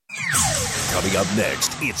Coming up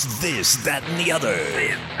next, it's This, That, and the Other.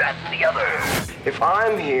 This, That, and the Other. If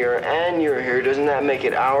I'm here and you're here, doesn't that make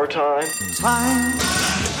it our time? Time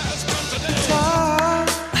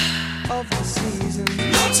of the season.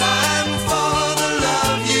 No time for the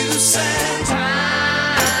love you send. Time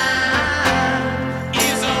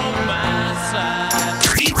is on my side.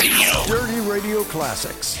 Dirty Radio. Dirty Radio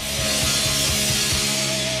Classics.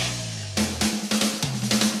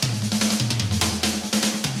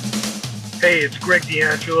 Hey, it's Greg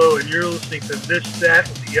D'Angelo, and you're listening to This, That,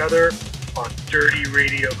 and the Other on Dirty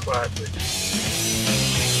Radio Classics.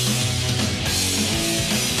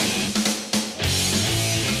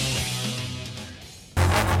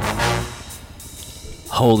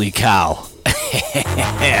 Holy cow.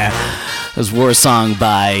 This War Song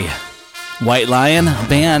by White Lion, a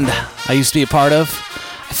band I used to be a part of.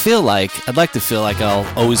 I'd like to feel like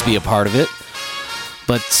I'll always be a part of it.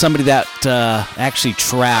 But somebody that actually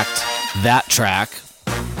tracked that track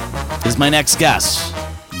is my next guest,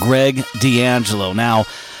 Greg D'Angelo. Now,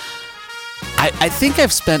 I think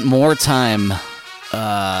I've spent more time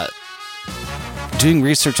doing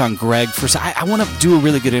research on Greg. I want to do a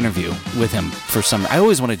really good interview with him for some. I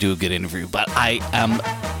always want to do a good interview, but I am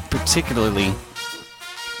particularly.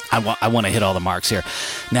 I want to hit all the marks here.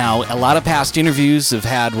 Now, a lot of past interviews have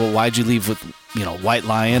had, well, why'd you leave with, White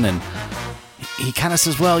Lion? And he kind of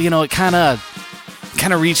says, well, it kind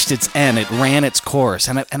of reached its end. It ran its course.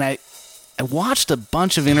 And I watched a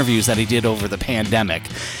bunch of interviews that he did over the pandemic.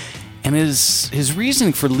 And his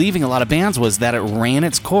reasoning for leaving a lot of bands was that it ran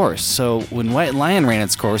its course. So when White Lion ran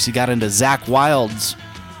its course, he got into Zakk Wylde's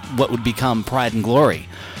what would become Pride and Glory.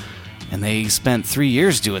 And they spent 3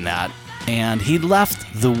 years doing that. And he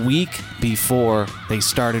left the week before they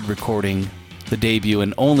started recording the debut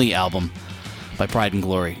and only album by Pride and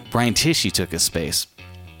Glory. Brian Tichy took his space.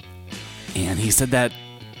 And he said that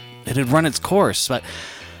it had run its course. But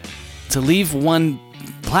to leave one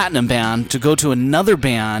platinum band to go to another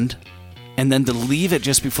band and then to leave it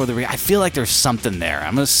just before I feel like there's something there.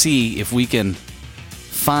 I'm going to see if we can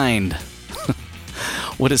find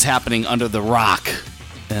what is happening under the rock.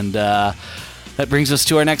 And that brings us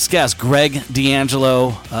to our next guest, Greg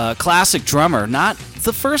D'Angelo, classic drummer. Not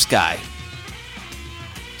the first guy.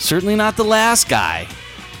 Certainly not the last guy.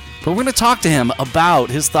 But we're going to talk to him about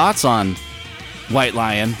his thoughts on White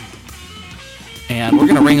Lion. And we're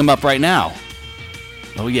going to ring him up right now.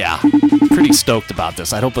 Oh, yeah. Pretty stoked about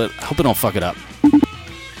this. I hope it don't fuck it up.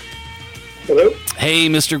 Hello? Hey,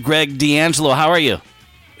 Mr. Greg D'Angelo. How are you?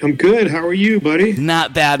 I'm good. How are you, buddy?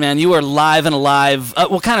 Not bad, man. You are live and alive.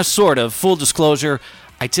 Well, kind of, sort of. Full disclosure,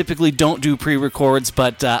 I typically don't do pre-records,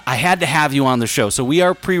 but I had to have you on the show. So we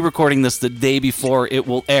are pre-recording this the day before it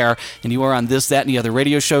will air, and you are on This, That, and the Other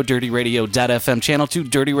radio show, Dirty Radio.fm, Channel 2,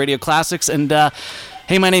 Dirty Radio Classics. And,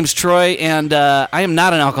 hey, my name's Troy, and I am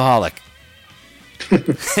not an alcoholic.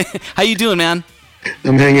 How you doing, man?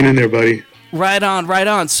 I'm hanging in there, buddy. Right on, right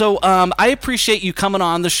on. So I appreciate you coming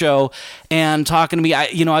on the show and talking to me.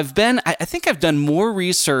 I think I've done more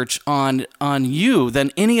research on you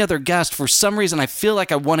than any other guest. For some reason, I feel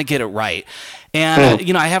like I want to get it right. And,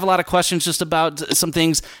 I have a lot of questions just about some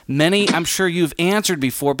things. Many I'm sure you've answered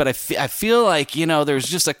before, but I feel like, there's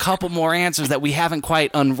just a couple more answers that we haven't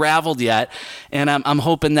quite unraveled yet. And I'm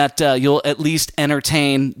hoping that you'll at least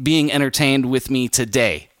being entertained with me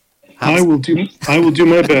today. I will do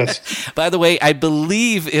my best. By the way, I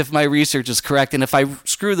believe, if my research is correct, and if I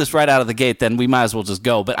screw this right out of the gate, then we might as well just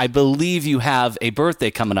go. But I believe you have a birthday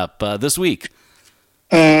coming up this week.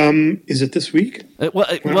 Is it this week?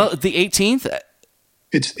 Well, the 18th.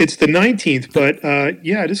 It's the 19th, but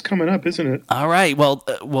yeah, it is coming up, isn't it? All right. Well,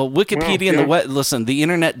 Wikipedia and listen, the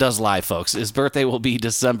internet does lie, folks. His birthday will be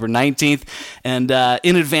December 19th, and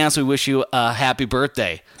in advance, we wish you a happy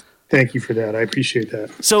birthday. Thank you for that. I appreciate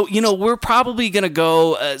that. So, we're probably going to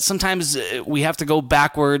go, sometimes we have to go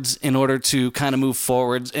backwards in order to kind of move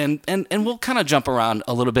forwards, and we'll kind of jump around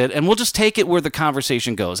a little bit, and we'll just take it where the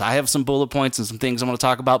conversation goes. I have some bullet points and some things I want to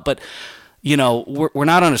talk about, but, we're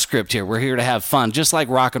not on a script here. We're here to have fun, just like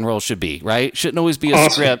rock and roll should be, right? Shouldn't always be a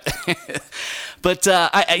script. But,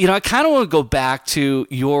 I kind of want to go back to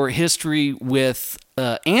your history with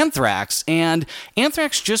Anthrax, and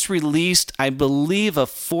Anthrax just released, I believe, a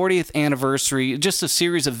 40th anniversary, just a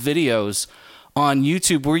series of videos on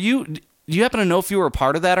YouTube. Do you happen to know if you were a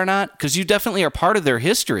part of that or not? Because you definitely are part of their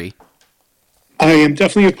history. I am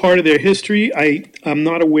definitely a part of their history. I'm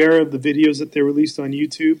not aware of the videos that they released on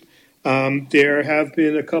YouTube. There have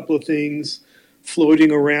been a couple of things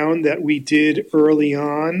floating around that we did early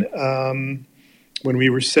on when we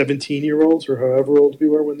were 17-year-olds or however old we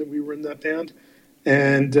were when we were in that band.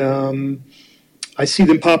 And I see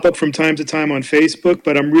them pop up from time to time on Facebook,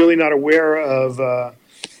 but I'm really not aware of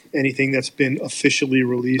anything that's been officially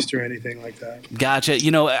released or anything like that. Gotcha.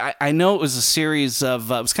 You know, I know it was a series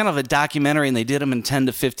of, it was kind of a documentary, and they did them in 10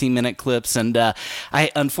 to 15-minute clips, and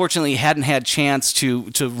I unfortunately hadn't had chance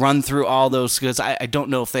to run through all those, because I don't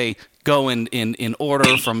know if they go in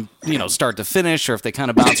order from, start to finish, or if they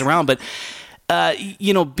kind of bounce around, but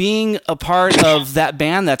being a part of that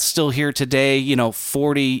band that's still here today,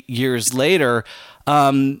 40 years later,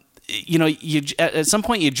 you at some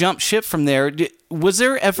point you jump ship from there. Was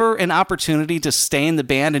there ever an opportunity to stay in the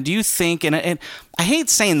band? And do you think, and I hate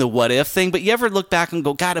saying the what if thing, but you ever look back and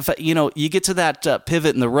go, God, if you get to that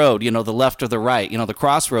pivot in the road, the left or the right, the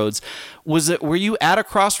crossroads, were you at a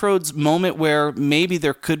crossroads moment where maybe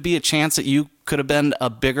there could be a chance that you could have been a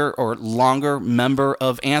bigger or longer member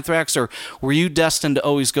of Anthrax, or were you destined to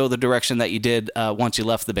always go the direction that you did once you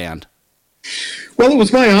left the band? Well, it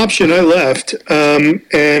was my option. I left, no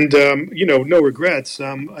regrets.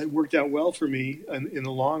 It worked out well for me in the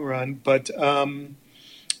long run, but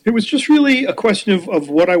it was just really a question of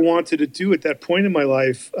what I wanted to do at that point in my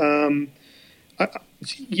life. To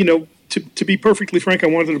be perfectly frank, I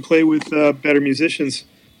wanted to play with better musicians,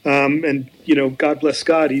 God bless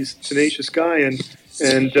Scott. He's a tenacious guy, and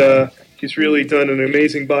he's really done an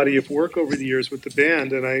amazing body of work over the years with the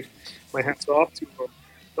band, and my hat's off to him.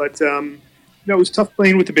 But it was tough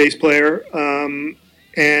playing with the bass player,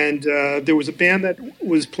 and there was a band that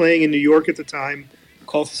was playing in New York at the time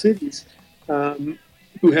called Cities,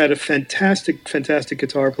 who had a fantastic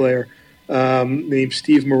guitar player named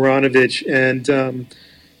Steve Maranovich, and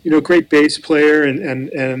great bass player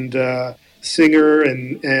and singer,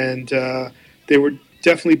 and they were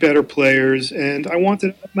definitely better players, and I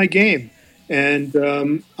wanted to up my game, and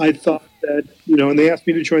I thought that and they asked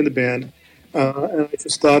me to join the band. And I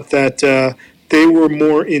just thought that they were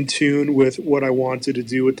more in tune with what I wanted to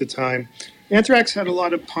do at the time. Anthrax had a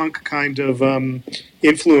lot of punk kind of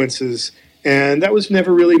influences, and that was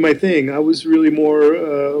never really my thing. I was really more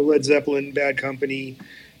Led Zeppelin, Bad Company,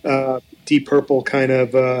 Deep Purple kind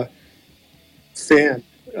of fan.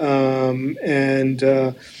 And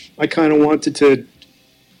I kind of wanted to,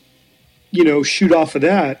 shoot off of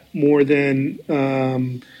that more than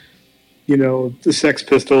the Sex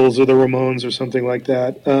Pistols or the Ramones or something like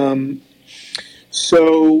that.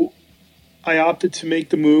 So I opted to make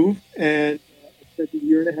the move, and I spent a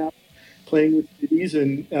year and a half playing with Cities,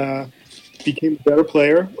 and became a better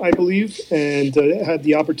player, I believe, and had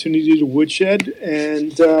the opportunity to woodshed,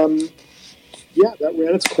 and that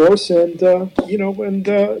ran its course, and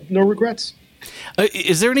no regrets.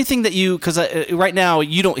 Is there anything that because right now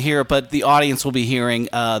you don't hear it, but the audience will be hearing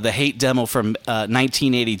the Hate demo from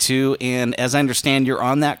 1982, and as I understand, you're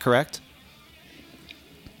on that, correct?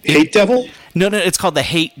 Hate Devil? No, it's called the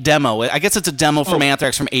Hate demo. I guess it's a demo from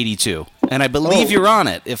Anthrax from 82, and I believe you're on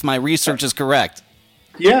it, if my research is correct.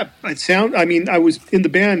 Yeah, I was in the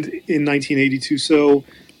band in 1982, so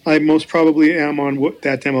I most probably am on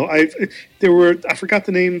that demo. I forgot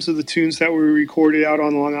the names of the tunes that were recorded out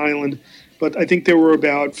on Long Island, but I think there were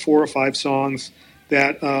about 4 or 5 songs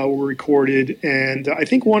that were recorded, and I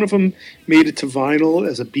think one of them made it to vinyl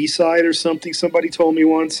as a B-side or something. Somebody told me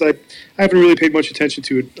once. I haven't really paid much attention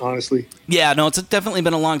to it, honestly. Yeah, no, it's definitely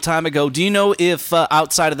been a long time ago. Do you know if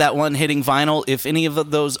outside of that one hitting vinyl, if any of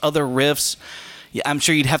those other riffs, I'm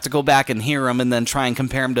sure you'd have to go back and hear them and then try and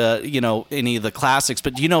compare them to any of the classics,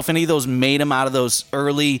 but do you know if any of those made them out of those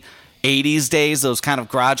early 80s days, those kind of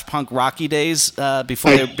garage punk rocky days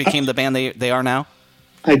before they became the band they are now?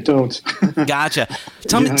 I don't. Gotcha.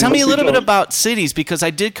 Tell me a little bit about Cities, because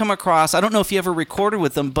I did come across, I don't know if you ever recorded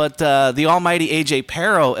with them, but the almighty AJ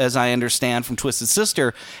Pero, as I understand from Twisted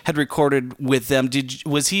Sister, had recorded with them.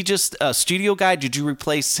 Was he just a studio guy? Did you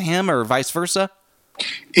replace him or vice versa?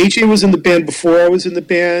 AJ was in the band before I was in the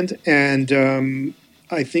band, and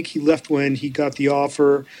I think he left when he got the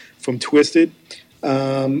offer from Twisted.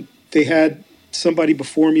 They had somebody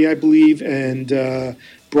before me, I believe, and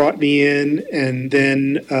brought me in, and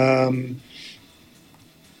then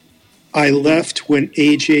I left when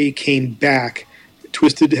AJ came back.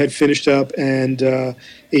 Twisted had finished up, and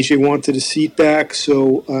AJ wanted a seat back,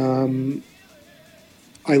 so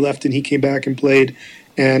I left and he came back and played,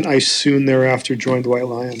 and I soon thereafter joined White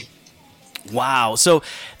Lion. Wow. So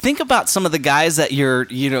think about some of the guys that you're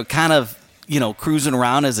kind of cruising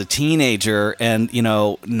around as a teenager, and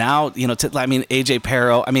now AJ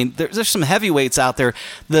Pero. There's some heavyweights out there.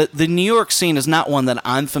 The New York scene is not one that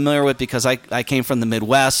I'm familiar with, because I came from the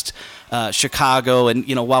Midwest, Chicago, and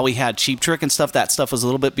while we had Cheap Trick and stuff, that stuff was a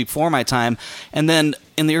little bit before my time. And then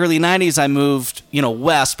in the early 90s, I moved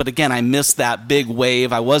west, but again, I missed that big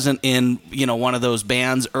wave. I wasn't in one of those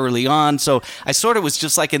bands early on, so I sort of was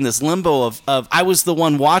just like in this limbo of I was the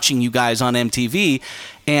one watching you guys on MTV,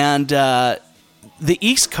 and the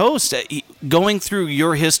East Coast, going through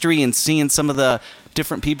your history and seeing some of the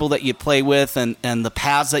different people that you play with and the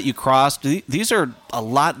paths that you crossed. These are there's a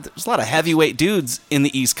lot of heavyweight dudes in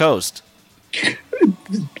the East Coast.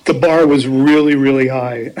 The bar was really, really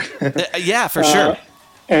high. Yeah, for sure.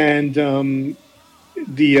 And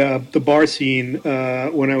the bar scene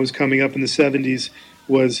when I was coming up in the 70s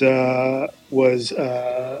was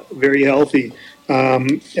very healthy.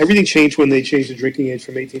 Everything changed when they changed the drinking age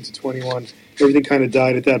from 18 to 21. Everything kind of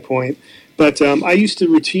died at that point. But I used to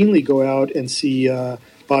routinely go out and see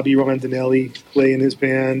Bobby Rondinelli play in his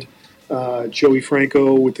band, Joey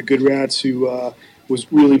Franco with the Good Rats, who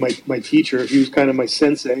was really my teacher. He was kind of my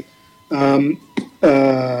sensei.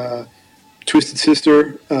 Twisted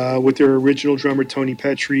Sister with their original drummer, Tony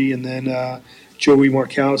Petrie, and then Joey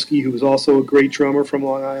Markowski, who was also a great drummer from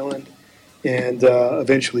Long Island, and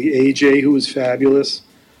eventually AJ, who was fabulous.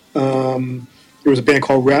 There was a band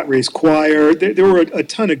called Rat Race Choir. There were a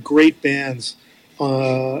ton of great bands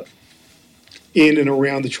in and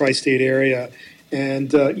around the tri-state area.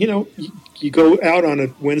 And, you go out on a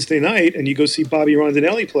Wednesday night and you go see Bobby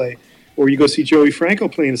Rondinelli play, or you go see Joey Franco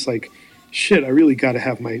play, and it's like, shit, I really got to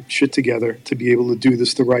have my shit together to be able to do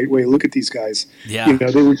this the right way. Look at these guys. Yeah.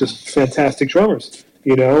 They were just fantastic drummers,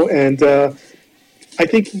 and I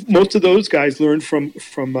think most of those guys learned from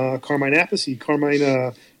Carmine Appice.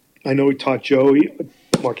 Carmine, I know he taught Joey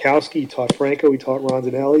Markowski, he taught Franco, he taught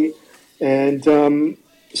Rondinelli, and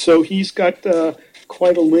so he's got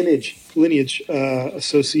quite a lineage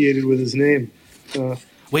associated with his name.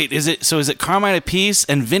 Wait, is it Carmine Appice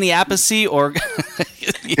and Vinny Appice, or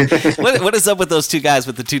what is up with those two guys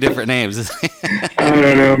with the two different names? I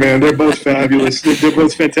don't know, man. They're both fabulous. They're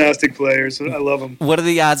both fantastic players. I love them. What are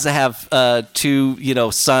the odds to have two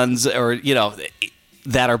sons or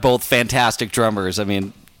that are both fantastic drummers? I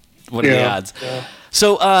mean, what are the odds? Yeah.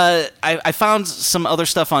 So I found some other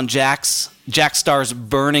stuff on Jack Starr's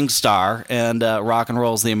Burning Star and Rock and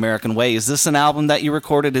Roll's The American Way. Is this an album that you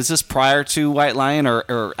recorded? Is this prior to White Lion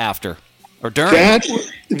or after? Or during?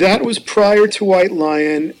 That was prior to White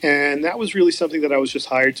Lion, and that was really something that I was just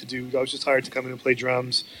hired to do. I was just hired to come in and play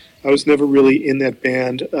drums. I was never really in that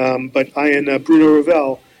band. But I and Bruno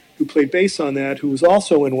Ravel, who played bass on that, who was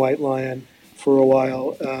also in White Lion for a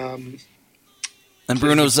while. And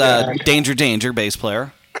Bruno's Danger bass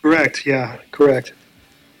player. Correct. Yeah. Correct.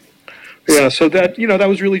 Yeah. So that that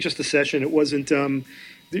was really just a session. It wasn't.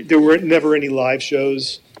 There were never any live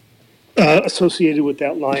shows associated with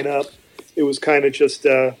that lineup. It was kind of just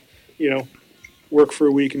work for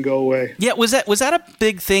a week and go away. Yeah. Was that a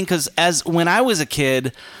big thing? Because when I was a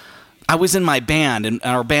kid, I was in my band, and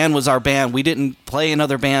our band was our band. We didn't play in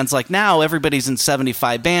other bands. Like now, everybody's in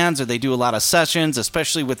 75 bands, or they do a lot of sessions,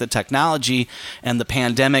 especially with the technology and the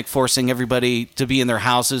pandemic forcing everybody to be in their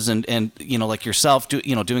houses and like yourself,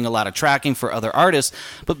 doing a lot of tracking for other artists.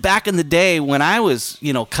 But back in the day when I was,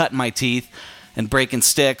 cutting my teeth and breaking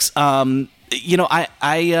sticks, I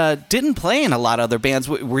didn't play in a lot of other bands.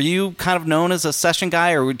 Were you kind of known as a session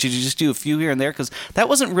guy, or did you just do a few here and there? Because that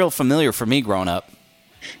wasn't real familiar for me growing up.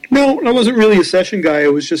 No, I wasn't really a session guy.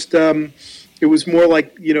 It was just, it was more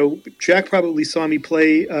like, Jack probably saw me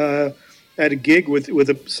play at a gig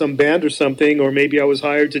with some band or something, or maybe I was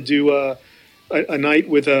hired to do a night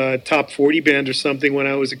with a top 40 band or something when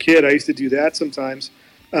I was a kid. I used to do that sometimes.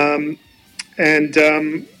 And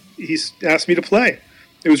he asked me to play.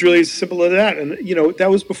 It was really as simple as that. And,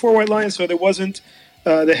 that was before White Lion, so there wasn't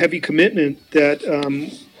the heavy commitment that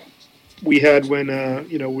we had when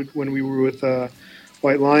we were with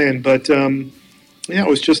White Lion, but it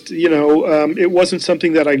was just it wasn't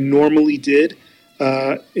something that I normally did.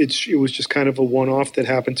 It was just kind of a one-off that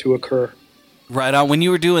happened to occur. Right on. When you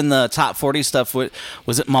were doing the top 40 stuff,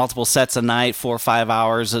 was it multiple sets a night, 4 or 5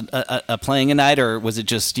 hours a playing a night, or was it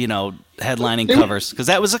just headlining covers? Because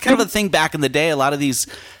that was kind of a thing back in the day. A lot of these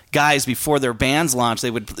guys before their bands launched, they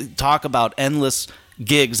would talk about endless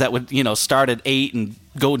gigs that would start at 8 and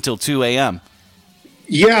go until 2 a.m.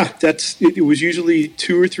 Yeah, it was usually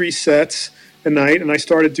 2 or 3 sets a night, and I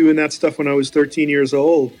started doing that stuff when I was 13 years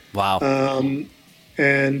old. Wow.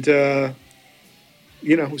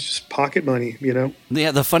 It was just pocket money,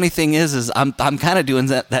 Yeah, the funny thing is I'm kind of doing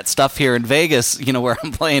that stuff here in Vegas, where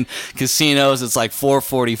I'm playing casinos. It's like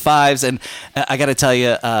 445s, and I got to tell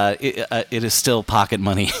you, it is still pocket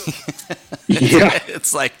money. Yeah.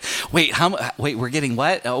 It's like, wait, we're getting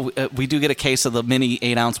what? Oh, we do get a case of the mini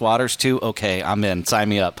 8-ounce waters too? Okay, I'm in. Sign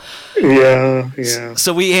me up. Yeah.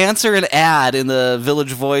 So we answer an ad in the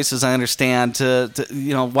Village Voice, as I understand, to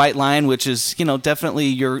White Lion, which is, definitely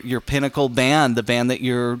your pinnacle band, the band that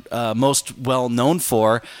you're most well known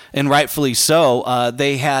for, and rightfully so.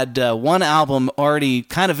 They had one album already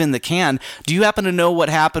kind of in the can. Do you happen to know what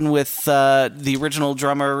happened with the original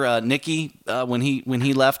drummer, Nicky, when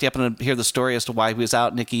he left? Do you happen to hear the story as to why he was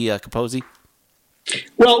out, Nicky Capozzi?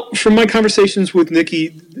 Well, from my conversations with Nicky,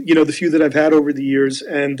 the few that I've had over the years,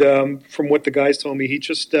 and from what the guys told me, he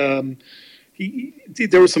just there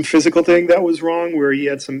was some physical thing that was wrong, where he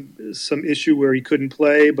had some issue where he couldn't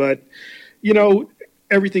play. But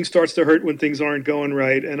everything starts to hurt when things aren't going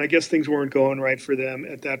right, and I guess things weren't going right for them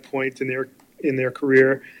at that point in their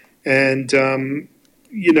career, and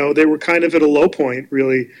they were kind of at a low point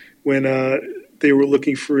really when they were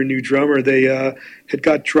looking for a new drummer. They had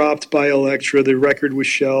got dropped by Elektra. The record was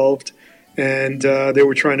shelved, and they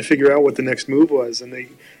were trying to figure out what the next move was. And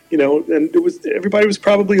and everybody was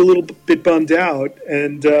probably a little bit bummed out,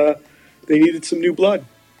 and they needed some new blood.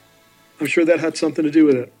 I'm sure that had something to do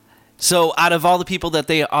with it. So out of all the people that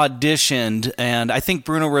they auditioned, and I think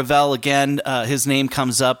Bruno Ravel, again, his name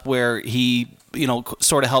comes up where he,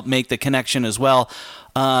 sort of helped make the connection as well.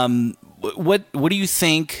 What do you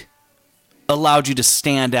think allowed you to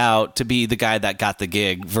stand out to be the guy that got the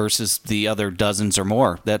gig versus the other dozens or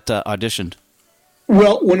more that auditioned?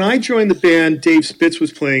 Well, when I joined the band, Dave Spitz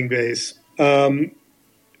was playing bass.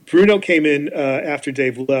 Bruno came in after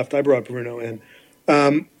Dave left. I brought Bruno in.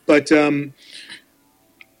 But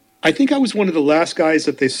I think I was one of the last guys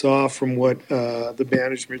that they saw, from what the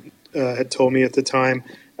management had told me at the time.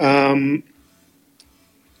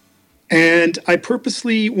 And I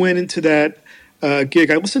purposely went into that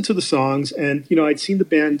gig. I listened to the songs, and I'd seen the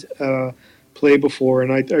band play before,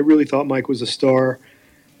 and I really thought Mike was a star.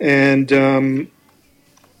 And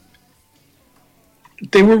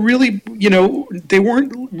they were really, they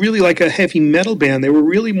weren't really like a heavy metal band. They were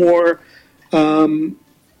really more.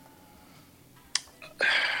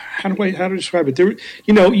 How to describe it? There,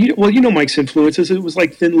 Mike's influences. It was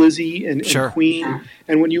like Thin Lizzy and Queen.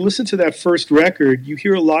 And when you listen to that first record, you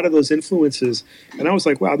hear a lot of those influences. And I was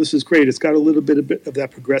like, wow, this is great. It's got a little bit of that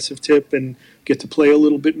progressive tip, and get to play a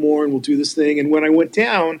little bit more, and we'll do this thing. And when I went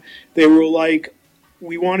down, they were like,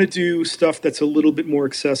 we want to do stuff that's a little bit more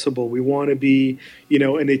accessible. We want to be,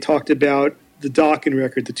 and they talked about the Dokken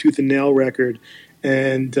record, the Tooth and Nail record,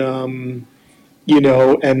 and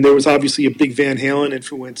and there was obviously a big Van Halen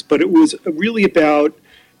influence, but it was really about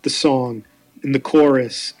the song and the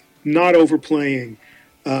chorus, not overplaying,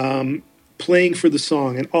 playing for the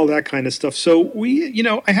song and all that kind of stuff. So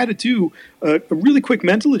I had to do a really quick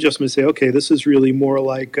mental adjustment, say, okay, this is really more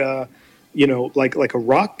like, like a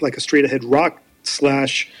rock, like a straight ahead rock /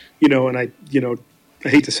 and I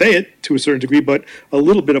hate to say it to a certain degree, but a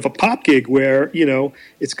little bit of a pop gig where,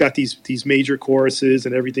 it's got these major choruses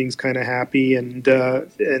and everything's kind of happy, and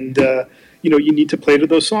you need to play to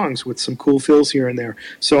those songs with some cool fills here and there.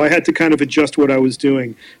 So I had to kind of adjust what I was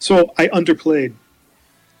doing. So I underplayed.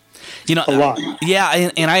 A lot. Yeah,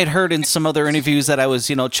 and I had heard in some other interviews that I was,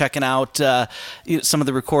 checking out some of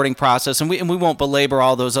the recording process, and we won't belabor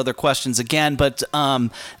all those other questions again, but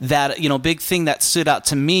that, big thing that stood out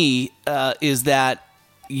to me is that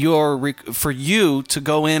for you to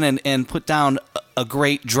go in and put down a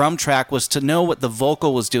great drum track was to know what the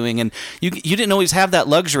vocal was doing, and you didn't always have that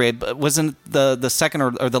luxury. But wasn't the second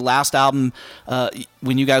or the last album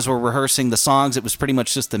when you guys were rehearsing the songs, it was pretty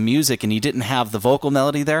much just the music, and you didn't have the vocal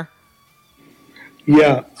melody there?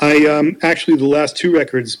 Yeah, I actually the last two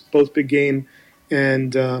records, both Big Game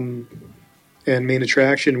and Main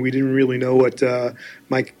Attraction, we didn't really know what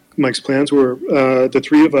Mike's plans were. The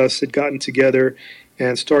three of us had gotten together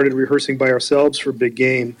and started rehearsing by ourselves for Big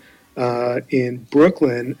Game in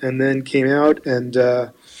Brooklyn, and then came out and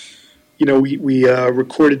we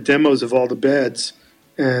recorded demos of all the beds,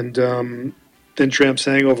 and then Tramp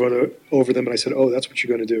sang over them, and I said, "Oh, that's what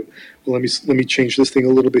you're going to do. Well, let me change this thing a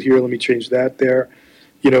little bit here. Let me change that there,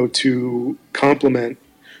 to complement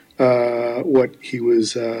what he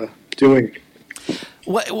was doing."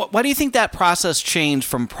 Why do you think that process changed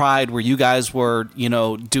from Pride, where you guys were,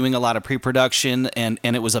 doing a lot of pre-production and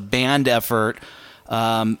it was a band effort,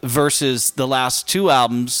 versus the last two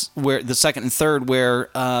albums, where the second and third, where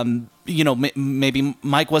maybe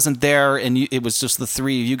Mike wasn't there, and it was just the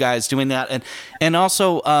three of you guys doing that, and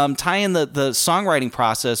also tie in the songwriting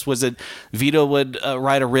process. Was it Vito would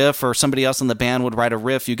write a riff, or somebody else in the band would write a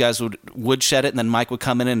riff? You guys would woodshed it, and then Mike would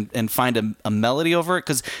come in and find a melody over it?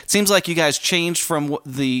 Because it seems like you guys changed from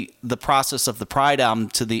the process of the Pride album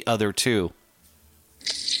to the other two.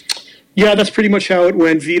 Yeah, that's pretty much how it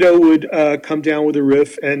went. Vito would come down with a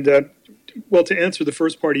riff, and to answer the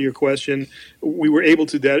first part of your question, we were able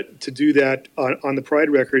to do that on the Pride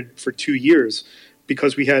record for 2 years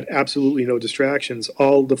because we had absolutely no distractions.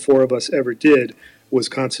 All the four of us ever did was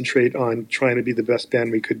concentrate on trying to be the best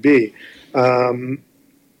band we could be.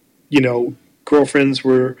 Girlfriends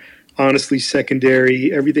were honestly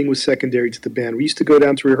secondary. Everything was secondary to the band. We used to go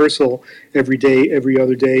down to rehearsal every day, every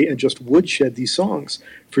other day, and just woodshed these songs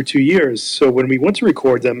for 2 years. So when we went to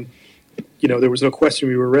record them, there was no question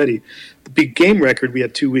we were ready. The Big Game record, we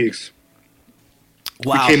had 2 weeks.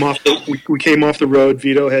 Wow. We came off the road.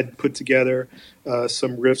 Vito had put together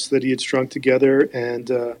some riffs that he had strung together, and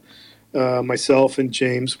myself and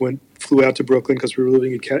James flew out to Brooklyn because we were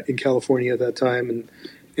living in California at that time,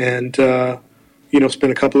 and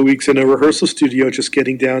spent a couple of weeks in a rehearsal studio just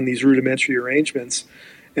getting down these rudimentary arrangements.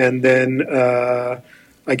 And then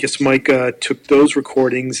I guess Mike took those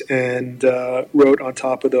recordings and wrote on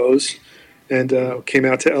top of those, and came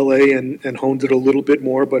out to LA and honed it a little bit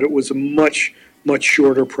more, but it was a much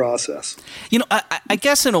shorter process. I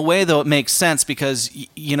guess in a way, though, it makes sense because,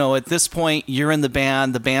 at this point, you're in the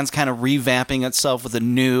band's kind of revamping itself with a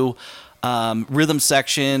new rhythm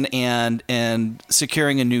section and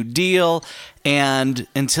securing a new deal, and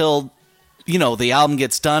until the album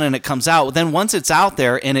gets done and it comes out, then once it's out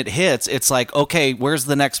there and it hits, it's like, okay, where's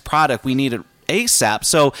the next product? We need it ASAP.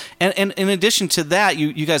 So, and in addition to that,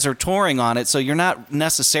 you guys are touring on it, so you're not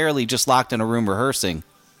necessarily just locked in a room rehearsing.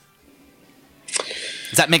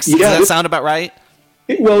 Does that sound about right?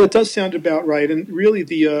 It does sound about right, and really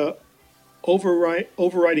the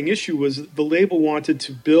overriding issue was the label wanted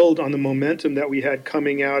to build on the momentum that we had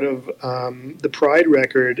coming out of the Pride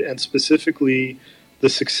record, and specifically the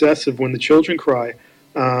success of When the Children Cry.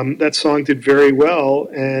 That song did very well,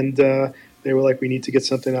 and they were like, we need to get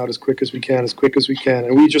something out as quick as we can,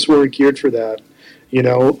 and we just weren't geared for that.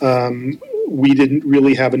 We didn't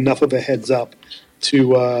really have enough of a heads up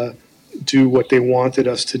to do what they wanted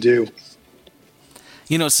us to do.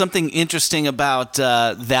 Something interesting about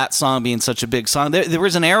that song being such a big song, there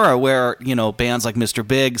was an era where, bands like Mr.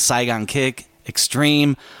 Big, Saigon Kick,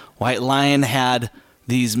 Extreme, White Lion had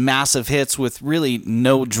these massive hits with really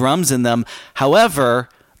no drums in them. However,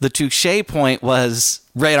 the touche point was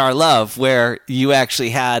Radar Love, where you actually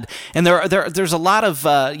had, and there's a lot of,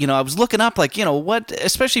 I was looking up, what,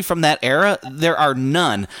 especially from that era, there are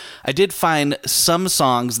none. I did find some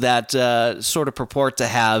songs that sort of purport to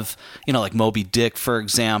have, like Moby Dick, for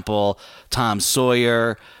example, Tom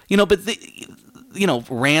Sawyer, but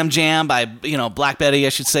Ram Jam by, Black Betty, I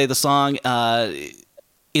should say, the song,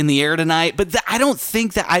 In the Air Tonight, but I don't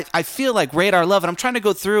think that I feel like Radar Love, and I'm trying to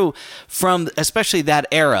go through from especially that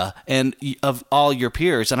era and of all your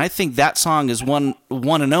peers, and I think that song is one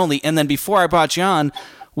and only. And then before I brought you on,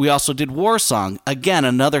 we also did War Song, again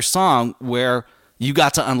another song where you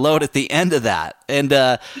got to unload at the end of that, and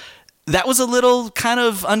that was a little kind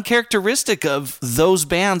of uncharacteristic of those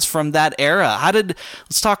bands from that era.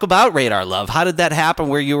 Let's talk about Radar Love. How did that happen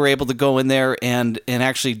where you were able to go in there and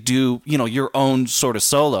actually do, your own sort of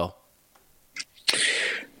solo?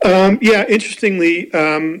 Interestingly,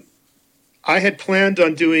 I had planned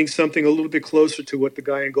on doing something a little bit closer to what the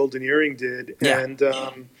guy in Golden Earring did. Yeah. And,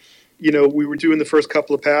 we were doing the first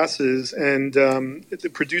couple of passes, and the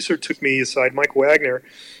producer took me aside, Mike Wagner,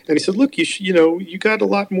 and he said, look, you got a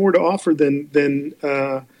lot more to offer than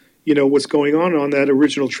what's going on that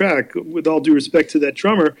original track. With all due respect to that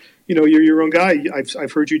drummer, you're your own guy.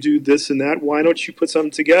 I've heard you do this and that. Why don't you put something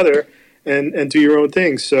together and do your own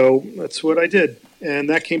thing? So that's what I did. And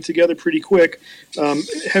that came together pretty quick,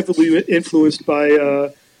 heavily influenced by,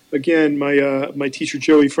 again, my teacher,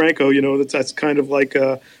 Joey Franco. That's kind of like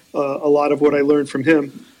a lot of what I learned from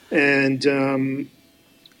him, and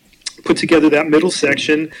put together that middle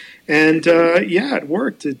section. And it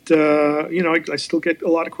worked. I still get a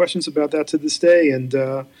lot of questions about that to this day. And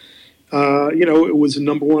it was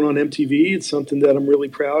number one on MTV. It's something that I'm really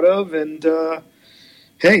proud of. And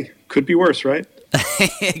hey, could be worse, right?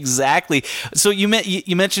 Exactly. So you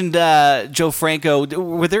mentioned Joe Franco.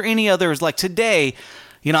 Were there any others like today?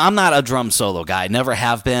 I'm not a drum solo guy, never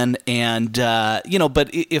have been. And, but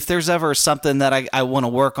if there's ever something that I want to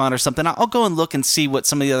work on or something, I'll go and look and see what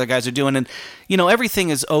some of the other guys are doing. And, everything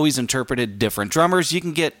is always interpreted different. Drummers, you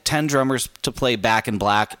can get 10 drummers to play Back in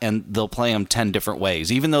Black, and they'll play them 10 different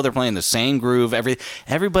ways, even though they're playing the same groove.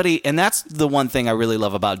 Everybody, and that's the one thing I really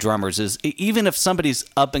love about drummers is even if somebody's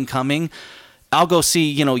up and coming, I'll go see,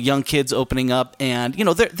 young kids opening up, and,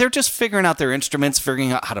 they're just figuring out their instruments,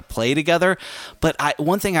 figuring out how to play together. But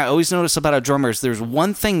one thing I always notice about a drummer is there's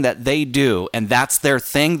one thing that they do, and that's their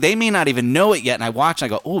thing. They may not even know it yet, and I watch and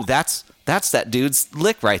I go, oh, that's that dude's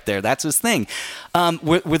lick right there. That's his thing.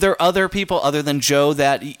 Were there other people other than Joe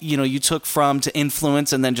that, you took from to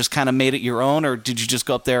influence and then just kind of made it your own, or did you just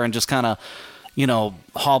go up there and just kind of,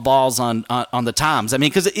 haul balls on the toms? I mean,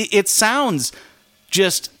 because it sounds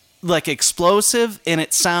just like explosive, and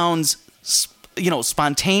it sounds,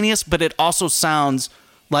 spontaneous, but it also sounds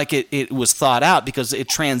like it was thought out because it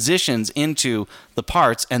transitions into the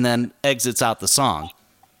parts and then exits out the song.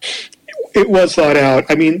 It was thought out.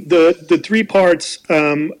 I mean, the 3 parts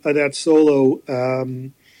of that solo,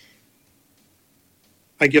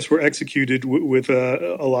 I guess, were executed with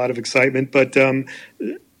a lot of excitement, but the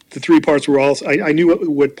 3 parts were also, I knew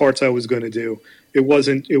what parts I was going to do. It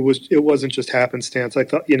wasn't just happenstance. I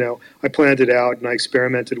thought, I planned it out and I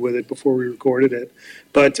experimented with it before we recorded it.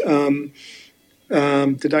 But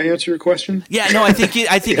did I answer your question? Yeah, no, I think you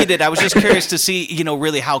did. I was just curious to see,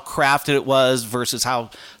 really how crafted it was versus how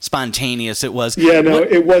spontaneous it was. Yeah, no,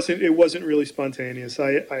 it wasn't really spontaneous.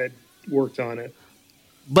 I had worked on it.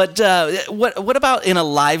 But what about in a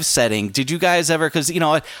live setting? Did you guys ever? Because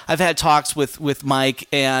I've had talks with Mike,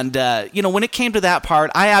 and when it came to that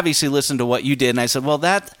part, I obviously listened to what you did, and I said, well,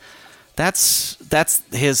 that's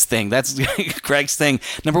his thing. That's Greg's thing.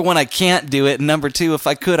 Number one, I can't do it. And number two, if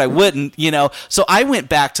I could, I wouldn't. So I went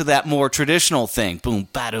back to that more traditional thing. Boom,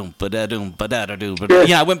 ba-doom, ba-da-doom, ba-da-da-doom.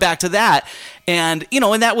 I went back to that, and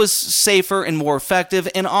and that was safer and more effective,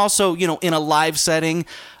 and also in a live setting.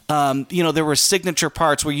 There were signature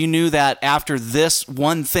parts where you knew that after this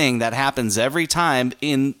one thing that happens every time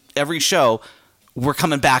in every show, we're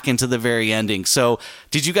coming back into the very ending. So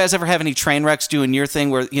did you guys ever have any train wrecks doing your thing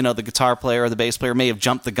where, the guitar player or the bass player may have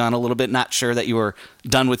jumped the gun a little bit, not sure that you were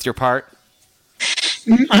done with your part?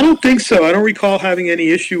 I don't think so. I don't recall having any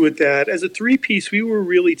issue with that. As a 3-piece, we were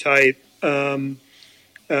really tight. The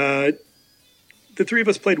 3 of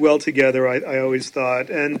us played well together, I always thought.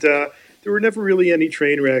 And there were never really any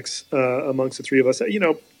train wrecks amongst the 3 of us.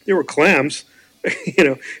 There were clams.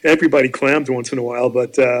 Everybody clammed once in a while,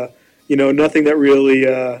 but nothing that really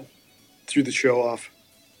threw the show off.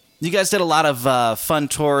 You guys did a lot of fun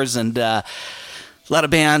tours and a lot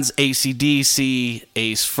of bands: AC/DC,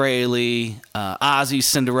 Ace Frehley, Ozzy,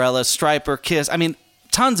 Cinderella, Stryper, Kiss. I mean,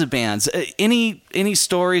 tons of bands. Any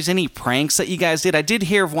stories, any pranks that you guys did? I did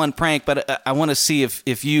hear of one prank, but I want to see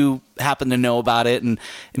if you happen to know about it, and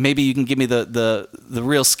maybe you can give me the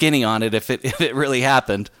real skinny on it if it really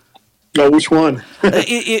happened. Oh, which one?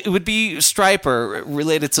 it would be Stryper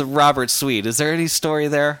related to Robert Sweet. Is there any story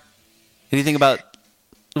there? Anything about?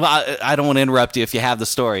 Well, I don't want to interrupt you if you have the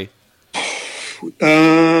story.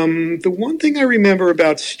 The one thing I remember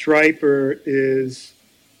about Stryper is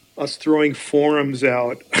us throwing forums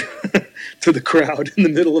out to the crowd in the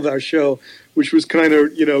middle of our show, which was kind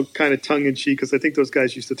of tongue in cheek, because I think those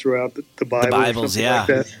guys used to throw out the Bible. The Bibles, yeah. Like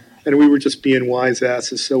that. And we were just being wise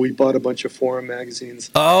asses, so we bought a bunch of forum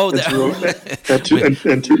magazines. Oh, and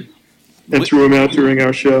threw them out during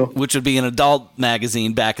our show, which would be an adult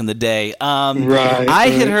magazine back in the day. Right. I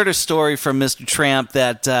had heard a story from Mr. Tramp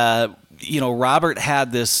that Robert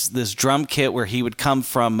had this drum kit where he would come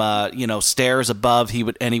from stairs above. He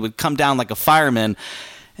would come down like a fireman,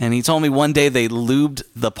 and he told me one day they lubed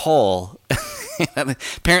the pole.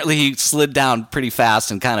 Apparently, he slid down pretty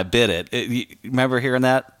fast and kind of bit it. You remember hearing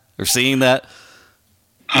that or seeing that?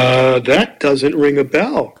 That doesn't ring a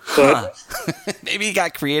bell. But maybe he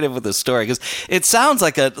got creative with the story, because it sounds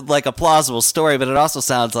like a plausible story, but it also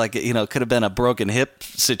sounds like it could have been a broken hip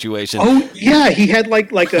situation. Oh yeah, he had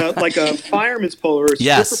like a fireman's pole or a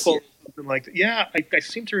stripper pole, or something like that. Yeah, I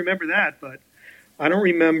seem to remember that, but I don't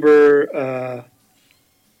remember.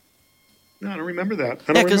 No, I don't remember that.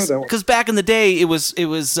 I don't remember that one. Because back in the day, it was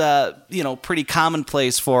pretty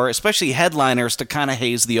commonplace for especially headliners to kind of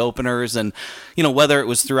haze the openers, and whether it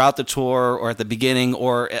was throughout the tour or at the beginning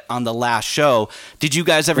or on the last show. Did you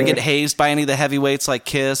guys ever get hazed by any of the heavyweights like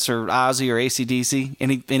Kiss or Ozzy or AC/DC?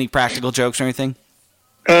 Any practical jokes or anything?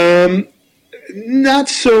 Not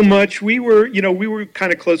so much. We were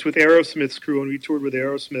kind of close with Aerosmith's crew when we toured with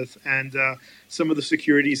Aerosmith, and some of the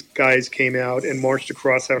security guys came out and marched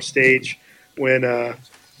across our stage when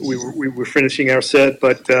we were finishing our set.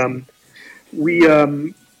 But we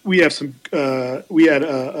have some. We had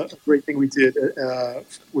a great thing we did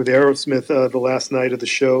with Aerosmith the last night of the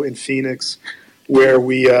show in Phoenix, where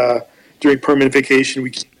we during Permanent Vacation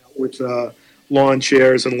we came out with lawn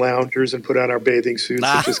chairs and loungers and put on our bathing suits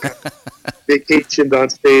and just kind of vacationed on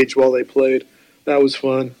stage while they played. That was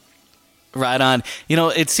fun. Right on. You know,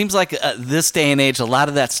 it seems like this day and age, a lot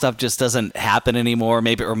of that stuff just doesn't happen anymore.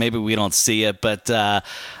 Maybe we don't see it. But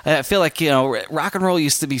I feel like, you know, rock and roll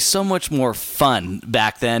used to be so much more fun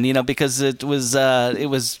back then. You know, because it was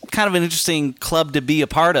kind of an interesting club to be a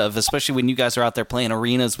part of, especially when you guys are out there playing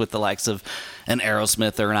arenas with the likes of an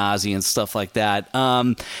Aerosmith or an Ozzy and stuff like that.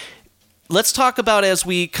 Let's talk about, as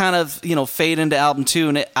we kind of, you know, fade into album 2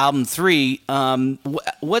 and album 3.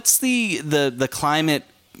 What's the climate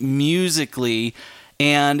musically,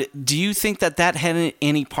 and do you think that had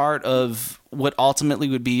any part of what ultimately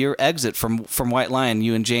would be your exit from White Lion?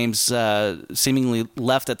 You and James seemingly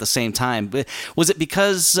left at the same time. Was it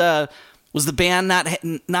because was the band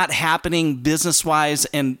not happening business wise,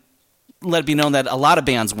 and let it be known that a lot of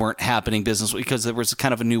bands weren't happening business because there was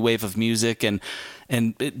kind of a new wave of music, and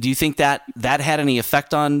do you think that had any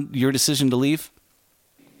effect on your decision to leave?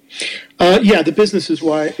 Yeah, the business is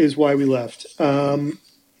why we left.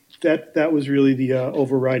 That was really the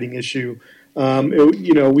overriding issue.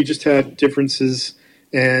 We just had differences,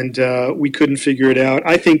 and we couldn't figure it out.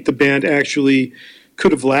 I think the band actually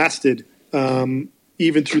could have lasted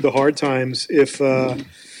even through the hard times if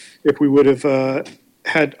we would have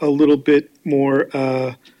had a little bit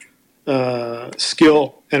more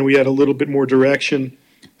skill, and we had a little bit more direction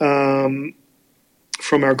from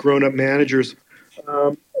our grown-up managers.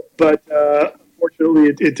 But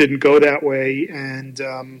unfortunately, it didn't go that way. And,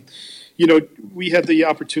 we had the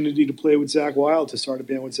opportunity to play with Zakk Wylde, to start a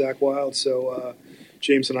band with Zakk Wylde. So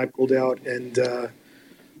James and I pulled out and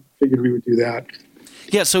figured we would do that.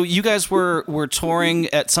 Yeah, so you guys were touring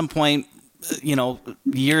at some point, you know,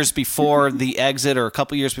 years before the exit, or a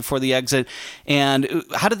couple years before the exit. And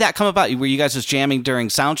how did that come about? Were you guys just jamming during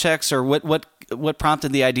sound checks, or what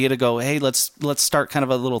prompted the idea to go, hey, let's start kind of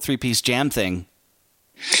a little 3-piece jam thing?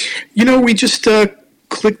 You know, we just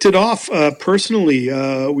clicked it off personally.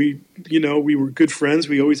 We were good friends.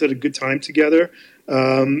 We always had a good time together.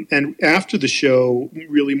 And after the show,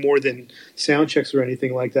 really more than sound checks or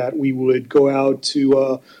anything like that, we would go out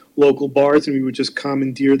to local bars and we would just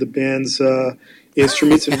commandeer the band's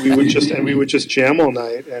instruments, and we would just jam all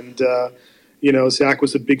night. And Zakk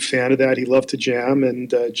was a big fan of that. He loved to jam,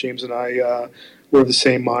 and James and I were of the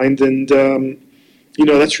same mind. And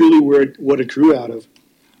that's really what it grew out of.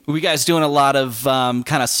 Were you guys doing a lot of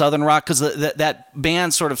kind of Southern rock? Because that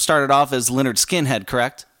band sort of started off as Lynyrd Skynyrd,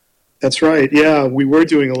 correct? That's right, yeah. We were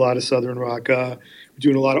doing a lot of Southern rock. We're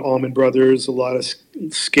doing a lot of Allman Brothers, a lot of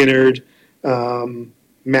Skynyrd,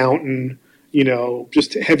 Mountain,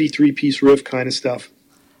 just heavy 3-piece riff kind of stuff.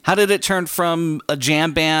 How did it turn from a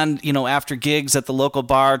jam band, after gigs at the local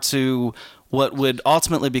bar, to what would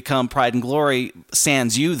ultimately become Pride and Glory,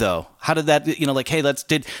 sans you, though? How did that, hey,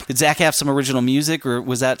 did Zakk have some original music, or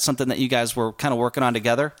was that something that you guys were kind of working on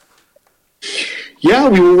together? Yeah,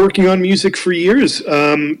 we were working on music for years,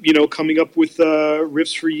 coming up with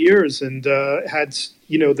riffs for years, and had,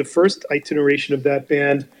 the first iteration of that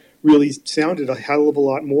band really sounded a hell of a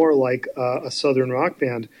lot more like a Southern rock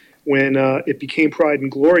band. When it became Pride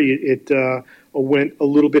and Glory, it went a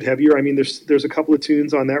little bit heavier. I mean, there's a couple of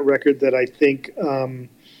tunes on that record that I think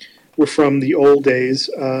were from the old days,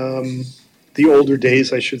 the older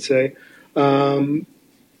days, I should say.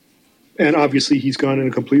 And obviously, he's gone in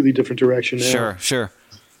a completely different direction now. Sure.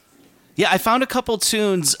 Yeah, I found a couple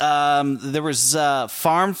tunes. There was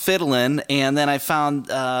Farm Fiddlin', and then I found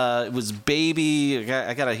it was Baby.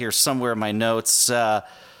 I got to hear somewhere in my notes.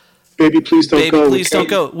 Baby, Please Don't Go. Baby, Please Don't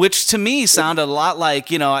Go, which to me sounded a lot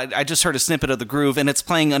like, I just heard a snippet of the groove, and it's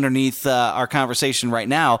playing underneath our conversation right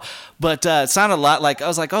now, but it sounded a lot like, I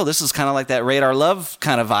was like, oh, this is kind of like that Radar Love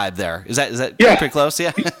kind of vibe there. Is that pretty close?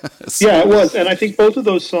 Yeah. Yeah, it was, and I think both of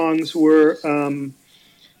those songs were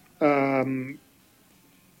kind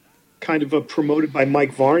of promoted by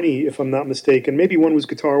Mike Varney, if I'm not mistaken. Maybe one was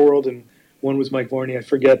Guitar World and one was Mike Varney, I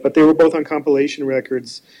forget, but they were both on compilation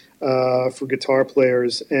records for guitar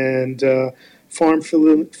players. And Farm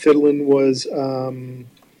Fiddlin' was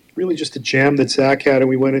really just a jam that Zakk had, and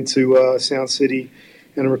we went into Sound City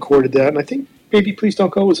and recorded that. And I think Baby Please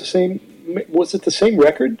Don't Go was the same was it the same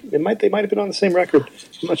record? They might have been on the same record.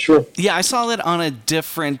 I'm not sure. Yeah, I saw it on a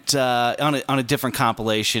different on a different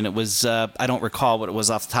compilation. It was I don't recall what it was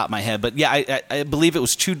off the top of my head, but yeah, I believe it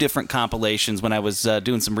was 2 different compilations when I was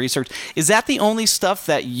doing some research. Is that the only stuff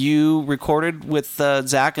that you recorded with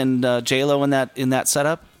Zach and J-Lo in that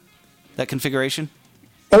setup, that configuration?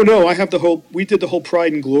 Oh no, I have we did the whole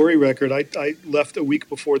Pride and Glory record. I left a week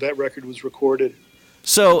before that record was recorded.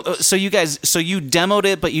 So you demoed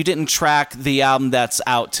it, but you didn't track the album that's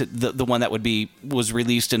out to the one that was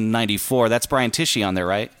released in '94. That's Brian Tichy on there,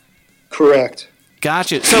 right? Correct.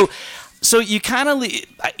 Gotcha. So you kind of,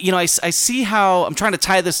 I see how I'm trying to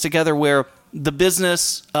tie this together, where the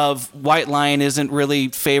business of White Lion isn't really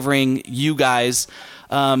favoring you guys.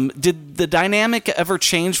 Did the dynamic ever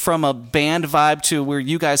change from a band vibe to where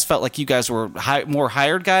you guys felt like you guys were more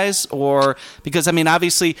hired guys? Or because, I mean,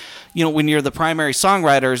 obviously, when you're the primary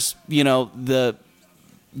songwriters, the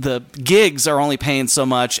gigs are only paying so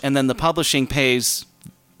much, and then the publishing pays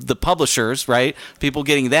the publishers, right? People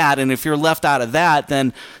getting that. And if you're left out of that,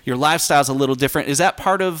 then your lifestyle's a little different. Is that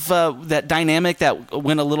part of that dynamic that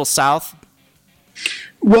went a little south?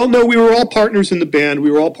 Well, no, we were all partners in the band.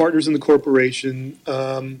 We were all partners in the corporation.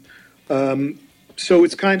 So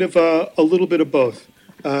it's kind of a little bit of both.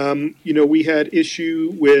 We had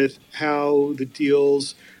issue with how the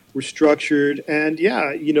deals were structured, and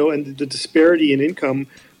and the disparity in income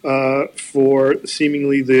for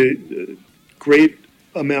seemingly the great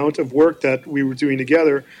amount of work that we were doing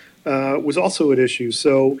together was also an issue.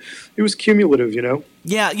 So it was cumulative,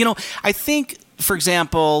 Yeah, I think, for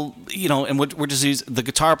example, and we're just using, the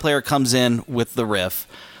guitar player comes in with the riff.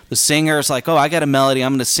 The singer's like, oh, I got a melody,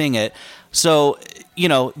 I'm going to sing it. So,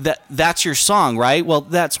 that's your song, right? Well,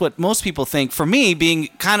 that's what most people think. For me, being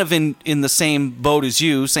kind of in the same boat as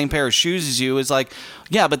you, same pair of shoes as you, is like,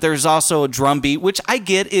 yeah, but there's also a drum beat, which I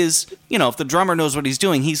get is, if the drummer knows what he's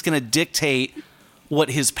doing, he's going to dictate what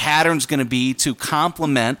his pattern's going to be to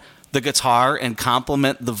complement the guitar and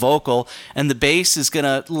complement the vocal, and the bass is going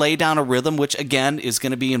to lay down a rhythm, which again is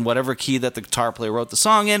going to be in whatever key that the guitar player wrote the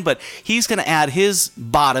song in, but he's going to add his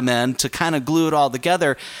bottom end to kind of glue it all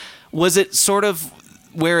together. Was it sort of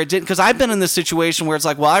where it didn't? Because I've been in this situation where it's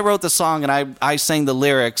like, well, I wrote the song and I sang the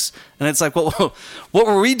lyrics, and it's like, well, what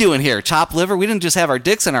were we doing here? Chop liver? We didn't just have our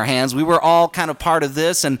dicks in our hands. We were all kind of part of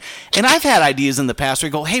this. And I've had ideas in the past where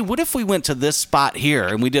you go, hey, what if we went to this spot here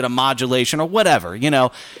and we did a modulation or whatever,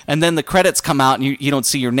 and then the credits come out and you don't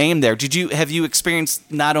see your name there. Have you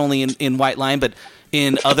experienced not only in White Lion, but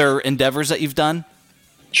in other endeavors that you've done?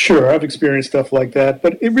 Sure, I've experienced stuff like that,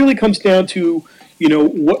 but it really comes down to,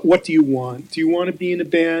 what do you want? Do you want to be in a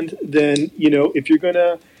band? Then, if you're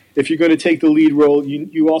gonna take the lead role,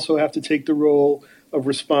 you also have to take the role of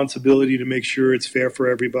responsibility to make sure it's fair for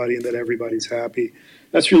everybody and that everybody's happy.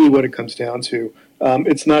 That's really what it comes down to.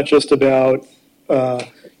 It's not just about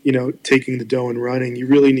taking the dough and running. You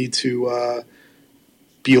really need to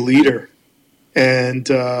be a leader and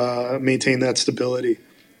maintain that stability.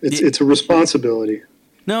 It's a responsibility.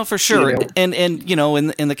 No, for sure. And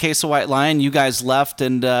in the case of White Lion, you guys left,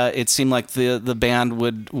 and it seemed like the band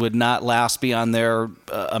would not last beyond their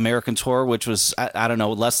American tour, which was, I don't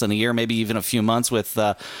know, less than a year, maybe even a few months with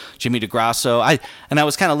Jimmy DeGrasso. I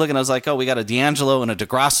was kind of looking, I was like, oh, we got a D'Angelo and a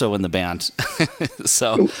DeGrasso in the band.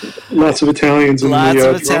 So lots of Italians in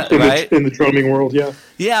the drumming world, yeah.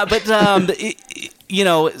 Yeah, but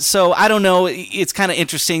so I don't know. It's kind of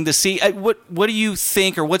interesting to see. What do you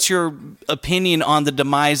think, or what's your opinion on the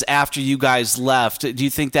demise after you guys left? Do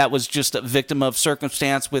you think that was just a victim of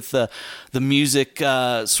circumstance with the music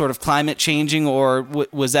sort of climate changing, or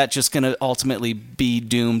was that just going to ultimately be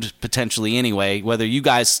doomed potentially anyway? Whether you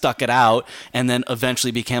guys stuck it out and then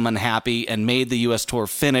eventually became unhappy and made the U.S. tour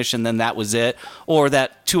finish, and then that was it, or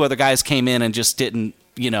that 2 other guys came in and just didn't,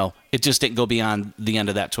 it just didn't go beyond the end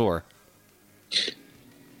of that tour.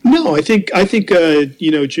 No, I think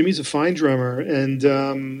Jimmy's a fine drummer, and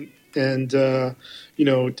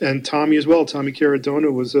Tommy as well. Tommy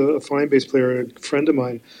Caradona was a fine bass player, a friend of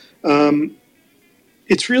mine.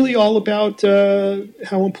 It's really all about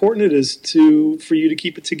how important it is for you to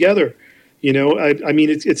keep it together.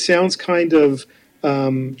 It sounds kind of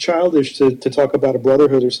childish to talk about a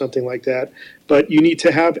brotherhood or something like that, but you need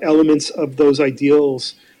to have elements of those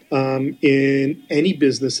ideals in any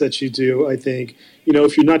business that you do. I think,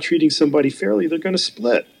 if you're not treating somebody fairly, they're going to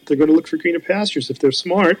split. They're going to look for greener pastures. If they're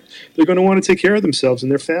smart, they're going to want to take care of themselves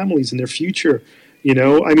and their families and their future.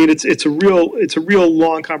 It's a real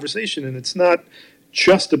long conversation, and it's not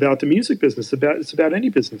just about the music business. It's about any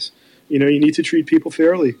business. You need to treat people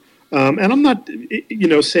fairly. And I'm not,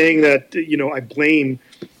 saying that, I blame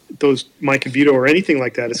those Mike and Vito or anything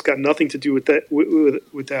like that. It's got nothing to do with that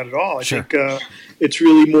with that at all. I think it's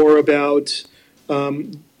really more about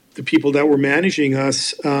the people that were managing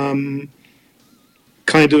us kind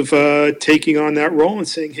of taking on that role and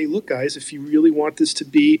saying, hey, look, guys, if you really want this to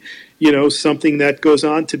be, something that goes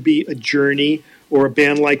on to be a journey or a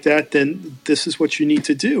band like that, then this is what you need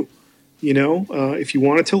to do. If you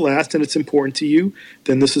want it to last and it's important to you,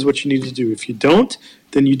 then this is what you need to do. If you don't,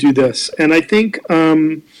 then you do this. And I think,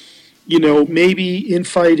 maybe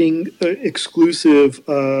in-fighting exclusive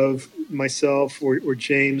of myself or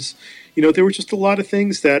James, there were just a lot of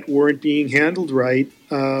things that weren't being handled right,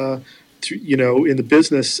 in the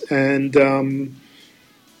business. And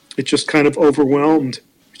it just kind of overwhelmed,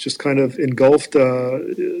 it just kind of engulfed,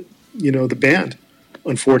 the band,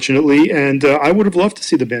 unfortunately. And I would have loved to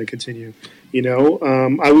see the band continue.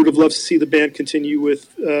 I would have loved to see the band continue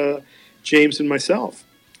with James and myself.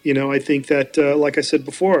 I think that, like I said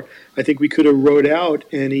before, I think we could have wrote out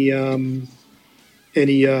any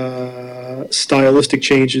stylistic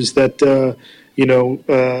changes that the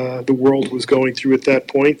world was going through at that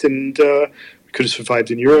point, and we could have survived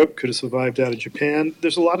in Europe, could have survived out of Japan.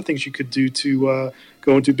 There's a lot of things you could do to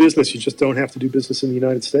go and do business. You just don't have to do business in the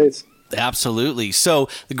United States. Absolutely. So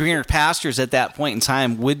the Greener Pastures at that point in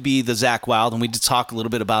time would be the Zakk Wylde, and we did talk a little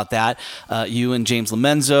bit about that. You and James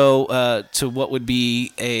Lomenzo to what would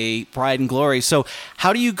be a Pride and Glory. So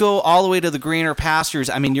how do you go all the way to the Greener Pastures?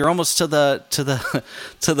 I mean, you're almost to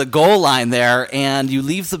the goal line there, and you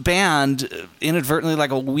leave the band inadvertently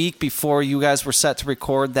like a week before you guys were set to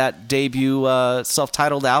record that debut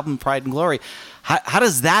self-titled album, Pride and Glory. How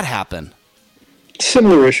does that happen?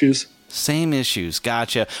 Similar issues. Same issues.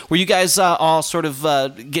 Gotcha. Were you guys all sort of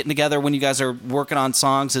getting together when you guys are working on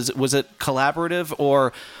songs? Was it collaborative,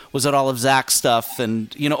 or was it all of Zakk's stuff?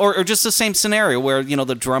 And or just the same scenario where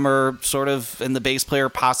the drummer sort of and the bass player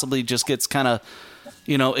possibly just gets kind of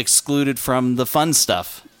excluded from the fun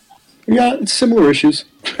stuff? Yeah, it's similar issues.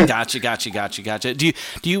 Gotcha. Do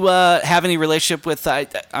you have any relationship with? I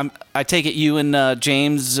take it you and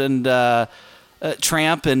James and.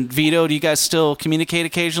 Tramp and Vito, do you guys still communicate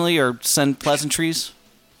occasionally or send pleasantries?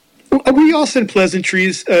 We all send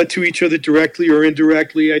pleasantries to each other directly or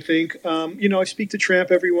indirectly, I think. I speak to Tramp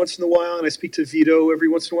every once in a while, and I speak to Vito every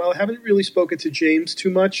once in a while. I haven't really spoken to James too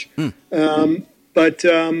much. But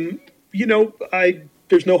there's no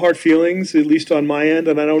hard feelings, at least on my end,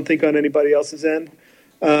 and I don't think on anybody else's end.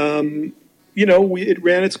 It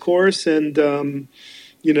ran its course, and...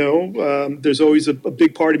 there's always a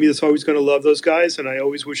big part of me that's always going to love those guys, and I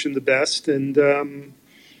always wish them the best. And,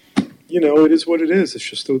 it is what it is. It's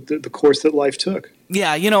just the course that life took.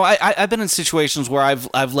 Yeah, I've been in situations where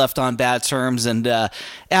I've left on bad terms, and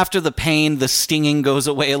after the pain, the stinging goes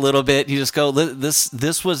away a little bit. You just go,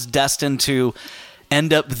 this was destined to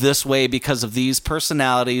end up this way because of these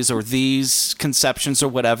personalities or these conceptions or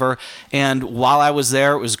whatever. And while I was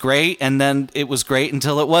there, it was great. And then it was great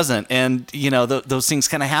until it wasn't. And, those things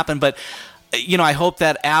kind of happen. But, I hope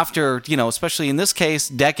that after, especially in this case,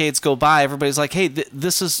 decades go by, everybody's like, hey,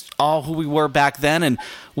 this is all who we were back then. And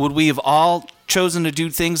would we have all chosen to do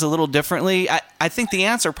things a little differently? I think the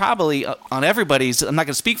answer probably on everybody's, I'm not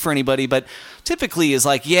going to speak for anybody, but typically is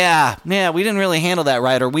like, yeah, we didn't really handle that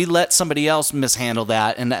right, or we let somebody else mishandle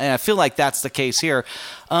that. And I feel like that's the case here.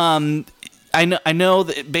 I know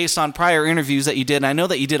that based on prior interviews that you did, and I know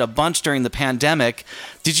that you did a bunch during the pandemic.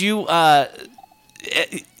 Did you,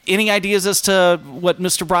 any ideas as to what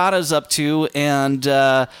Mr. Bratta is up to? And,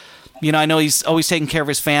 I know he's always taking care of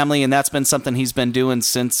his family, and that's been something he's been doing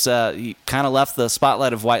since he kind of left the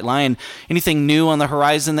spotlight of White Lion. Anything new on the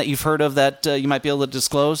horizon that you've heard of that you might be able to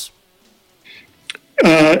disclose?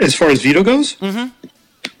 As far as Vito goes? Mm-hmm.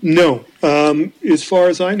 No. As far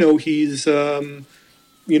as I know, he's,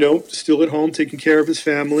 still at home taking care of his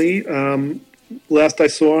family. Last I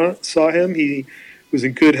saw him, he was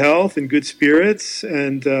in good health and good spirits,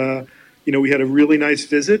 and, we had a really nice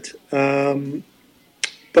visit.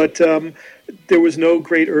 But there was no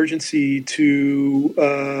great urgency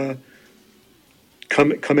to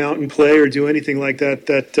come out and play or do anything like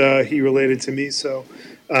that he related to me. So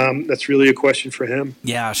that's really a question for him.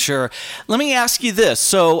 Yeah, sure. Let me ask you this.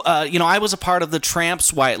 So, I was a part of the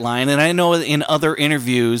Tramp's White Line, and I know in other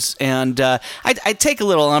interviews, and I take a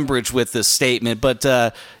little umbrage with this statement, but,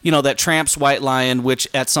 that Tramp's White Lion, which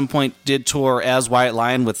at some point did tour as White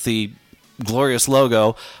Lion with the glorious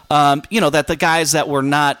logo, that the guys that were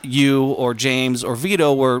not you or James or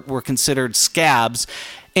Vito were considered scabs.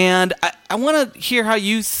 And I want to hear how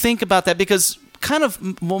you think about that, because kind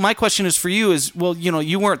of, well, my question is for you is, well, you know,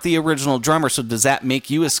 you weren't the original drummer, so does that make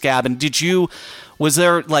you a scab? And was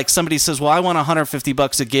there like somebody says, well, I want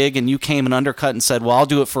 $150 a gig, and you came and undercut and said, well, I'll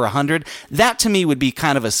do it for $100? That to me would be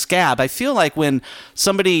kind of a scab. I feel like when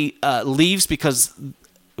somebody leaves because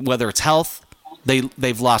whether it's health,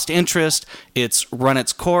 they've lost interest, it's run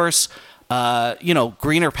its course, you know,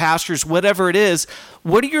 greener pastures, whatever it is.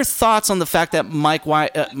 What are your thoughts on the fact that Mike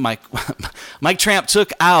Tramp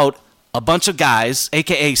took out a bunch of guys,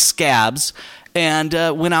 aka scabs, and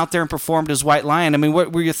went out there and performed as White Lion? I mean,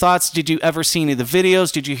 what were your thoughts? Did you ever see any of the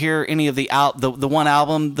videos? Did you hear any of the one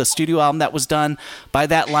album, the studio album that was done by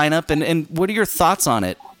that lineup? And what are your thoughts on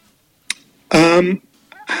it?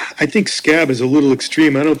 I think scab is a little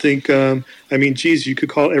extreme. I don't think, I mean, geez, you could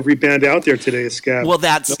call every band out there today a scab. Well,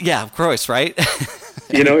 yeah, of course, right?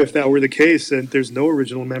 You know, if that were the case, then there's no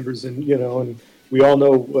original members, and, you know, and we all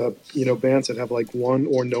know, you know, bands that have like one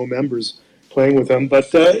or no members playing with them. But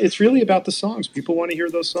it's really about the songs. People want to hear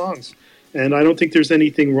those songs. And I don't think there's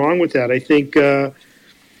anything wrong with that. I think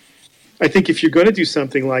if you're going to do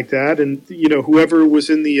something like that, and, you know, whoever was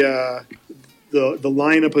in the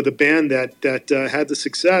lineup of the band that had the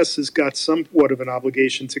success has got somewhat of an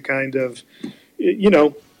obligation to kind of, you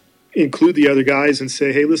know, include the other guys and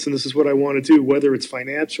say, hey, listen, this is what I want to do. Whether it's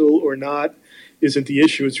financial or not isn't the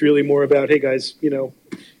issue. It's really more about, hey, guys, you know,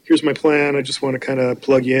 here's my plan. I just want to kind of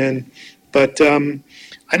plug you in. But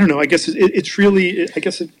I don't know. I guess it's really, I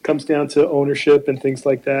guess it comes down to ownership and things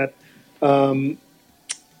like that.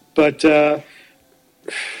 But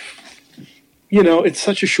you know, it's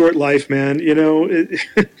such a short life, man. You know,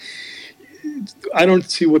 I don't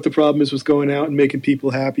see what the problem is with going out and making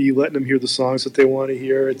people happy, letting them hear the songs that they want to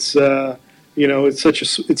hear. It's you know,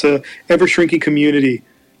 it's a ever shrinking community,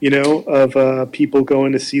 you know, of people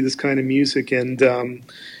going to see this kind of music. And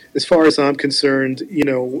as far as I'm concerned, you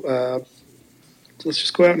know, let's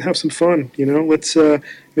just go out and have some fun. You know, let's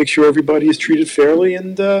make sure everybody is treated fairly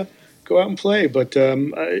and go out and play. But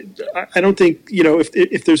I don't think, you know,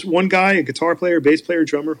 if there's one guy, a guitar player, bass player,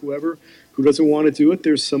 drummer, whoever, who doesn't want to do it,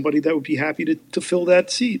 there's somebody that would be happy to fill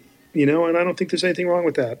that seat, you know, and I don't think there's anything wrong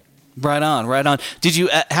with that. Right on, right on. Did you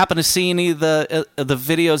happen to see any of the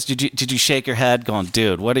videos? Did you shake your head, going,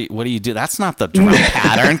 "Dude, what do you do? That's not the drum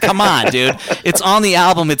pattern. Come on, dude. It's on the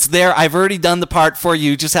album. It's there. I've already done the part for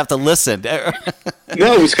you. You just have to listen."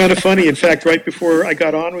 No, it was kind of funny. In fact, right before I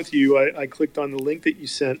got on with you, I clicked on the link that you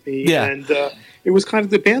sent me, and it was kind of,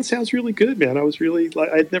 the band sounds really good, man. I was really, like,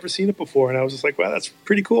 I'd never seen it before, and I was just like, wow, that's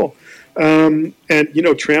pretty cool. And you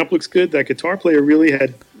know, Tramp looks good. That guitar player really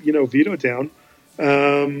had, you know, Vito down.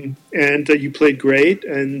 And you played great,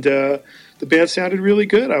 and the band sounded really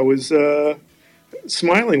good. I was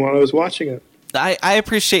smiling while I was watching it. I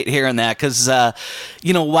appreciate hearing that, because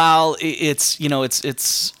you know, while it's, you know,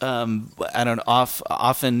 it's I don't know,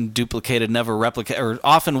 often duplicated, never replicated, or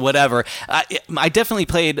often whatever. I definitely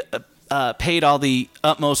paid all the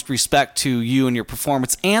utmost respect to you and your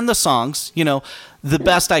performance and the songs, you know, the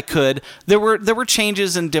best I could. There were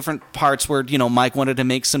changes in different parts where, you know, Mike wanted to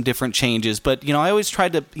make some different changes, but, you know, I always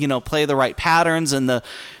tried to, you know, play the right patterns and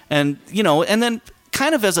you know, and then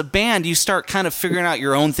kind of as a band, you start kind of figuring out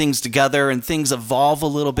your own things together, and things evolve a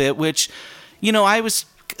little bit, which, you know, I was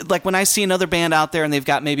like, when I see another band out there and they've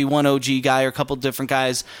got maybe one OG guy or a couple different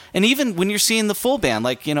guys, and even when you're seeing the full band,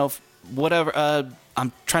 like, you know, whatever,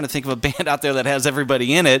 I'm trying to think of a band out there that has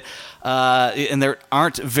everybody in it, and there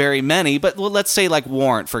aren't very many, but well, let's say like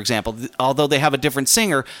Warrant, for example. Although they have a different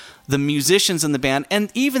singer, the musicians in the band, and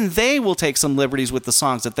even they will take some liberties with the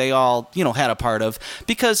songs that they all, you know, had a part of,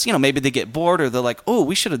 because, you know, maybe they get bored, or they're like, oh,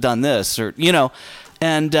 we should have done this, or, you know.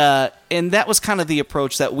 And that was kind of the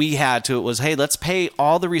approach that we had to it, was, hey, let's pay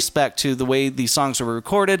all the respect to the way these songs were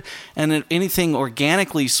recorded, and if anything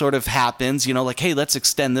organically sort of happens, you know, like, hey, let's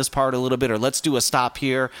extend this part a little bit, or let's do a stop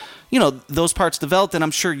here. You know, those parts developed, and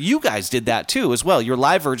I'm sure you guys did that too as well. Your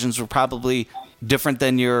live versions were probably different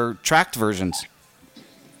than your tracked versions.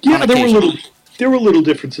 Yeah, there were little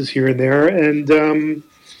differences here and there, and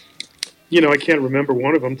you know, I can't remember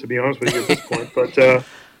one of them, to be honest with you, at this point,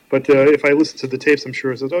 But if I listen to the tapes, I'm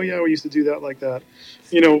sure it says, "Oh yeah, we used to do that like that."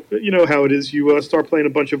 You know how it is. You start playing a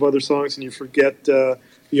bunch of other songs and you forget the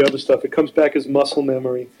other stuff. It comes back as muscle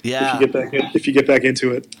memory. Yeah. If you get back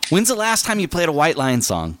into it. When's the last time you played a White Lion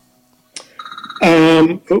song?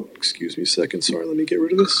 Oh, excuse me a second. Sorry, let me get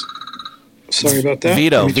rid of this. Sorry about that.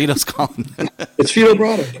 Vito's calling. It's Vito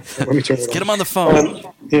Bratta. Let me turn it on. Get him on the phone.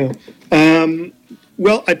 Yeah.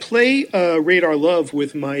 Well, I play Radar Love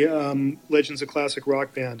with my Legends of Classic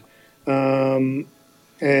Rock band. And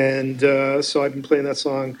so I've been playing that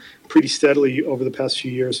song pretty steadily over the past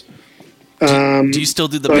few years. Do you still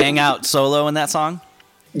do the bang out solo in that song?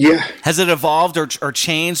 Yeah. Has it evolved or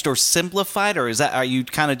changed or simplified, or are you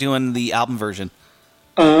kind of doing the album version?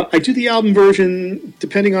 I do the album version.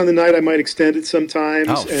 Depending on the night, I might extend it sometimes.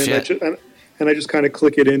 Oh, and shit. I just kind of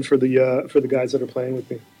click it in for the guys that are playing with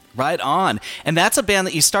me. Right on. And that's a band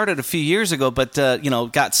that you started a few years ago, but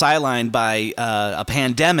got sidelined by a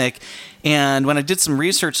pandemic. And when I did some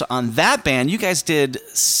research on that band, you guys did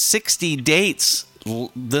 60 dates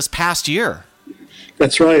this past year.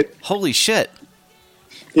 That's right. Holy shit.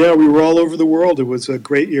 Yeah, we were all over the world. It was a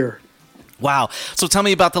great year. Wow. So tell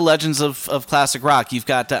me about the legends of classic rock. You've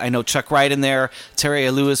got, I know, Chuck Wright in there, Terry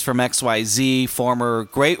Lewis from XYZ, former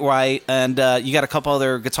Great White, and you got a couple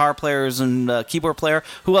other guitar players and keyboard player.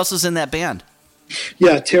 Who else is in that band?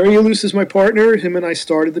 Yeah, Terry Lewis is my partner. Him and I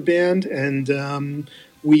started the band, and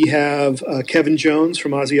we have Kevin Jones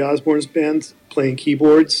from Ozzy Osbourne's band playing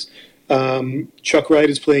keyboards. Chuck Wright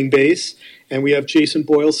is playing bass, and we have Jason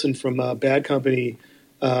Boylston from Bad Company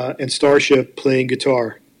and Starship playing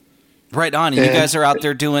guitar. Right on. And you guys are out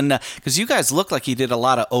there doing, because you guys look like you did a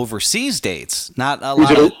lot of overseas dates, not a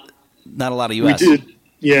lot of U.S.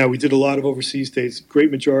 We did a lot of overseas dates.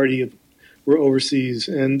 Great majority were overseas,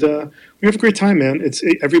 and we have a great time, man.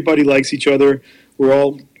 Everybody likes each other. We're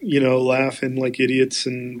all laughing like idiots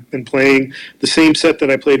and playing the same set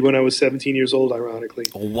that I played when I was 17 years old. Ironically,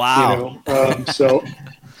 wow. So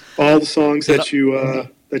all the songs that you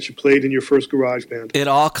played in your first garage band. It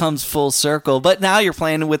all comes full circle. But now you're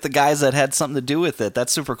playing with the guys that had something to do with it.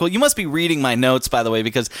 That's super cool. You must be reading my notes, by the way,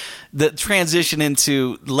 because the transition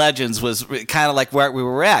into Legends was kind of like where we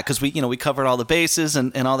were at, because we covered all the bases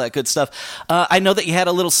and all that good stuff. I know that you had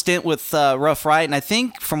a little stint with Rough Riot, and I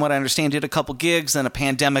think, from what I understand, did a couple gigs, then a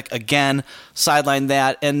pandemic again, sidelined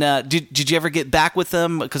that. And did you ever get back with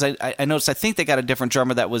them? Because I noticed, I think they got a different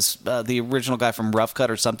drummer that was the original guy from Rough Cut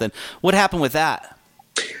or something. What happened with that?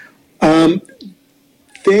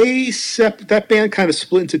 That band kind of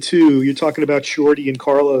split into two. You're talking about Shorty and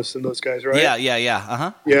Carlos and those guys, right? Yeah.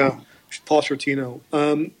 Uh-huh. Yeah, Paul Shortino.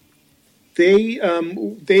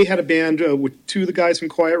 They had a band with two of the guys from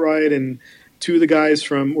Quiet Riot and three of the guys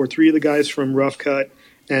from Rough Cut,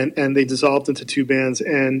 and they dissolved into two bands.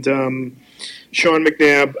 And Sean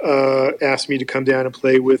McNabb asked me to come down and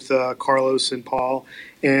play with Carlos and Paul,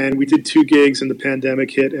 and we did two gigs, and the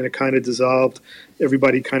pandemic hit, and it kind of dissolved.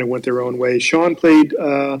 Everybody kind of went their own way. Sean played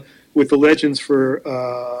with the Legends for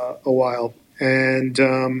a while, and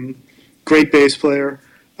great bass player,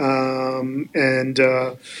 and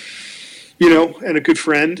a good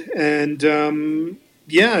friend. And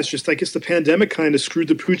it's just, I guess the pandemic kind of screwed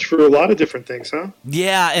the pooch for a lot of different things, huh?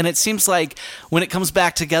 Yeah, and it seems like when it comes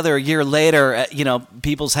back together a year later,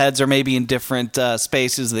 people's heads are maybe in different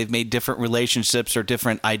spaces. They've made different relationships or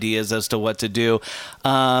different ideas as to what to do.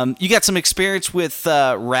 You got some experience with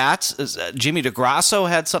Rat. Jimmy DeGrasso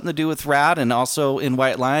had something to do with Rat, and also in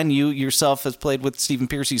White Lion. You yourself has played with Stephen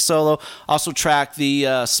Pearcy solo, also tracked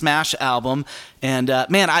the Smash album. And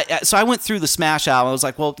so I went through the Smash album. I was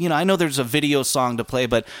like, well, I know there's a video song to play,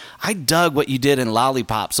 but I dug what you did in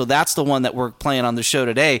Lollipop. So that's the one that we're playing on the show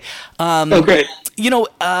today. Okay.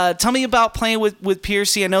 Tell me about playing with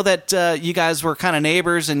Pearcy. I know that you guys were kind of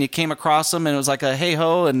neighbors, and you came across them, and it was like a hey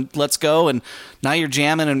ho and let's go. And now you're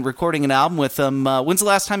jamming and recording an album with them. When's the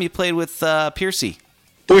last time you played with Pearcy?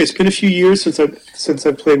 Boy, it's been a few years since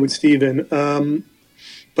I've played with Steven.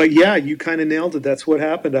 But yeah, you kind of nailed it. That's what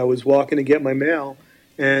happened. I was walking to get my mail,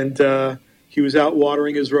 and he was out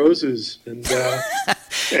watering his roses. And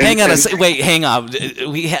hang on.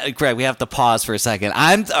 Greg, we have to pause for a second.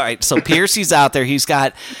 All right. So Pearcy's out there. He's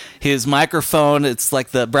got his microphone. It's like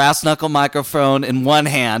the brass knuckle microphone in one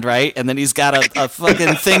hand, right? And then he's got a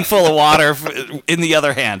fucking thing full of water in the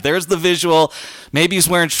other hand. There's the visual. Maybe he's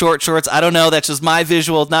wearing short shorts. I don't know. That's just my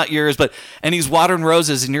visual, not yours. And he's watering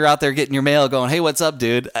roses, and you're out there getting your mail going, hey, what's up,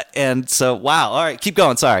 dude? And so, wow. All right. Keep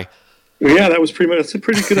going. Sorry. Yeah, that's a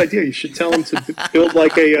pretty good idea. You should tell him to build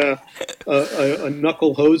like a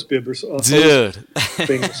knuckle hose bib or dude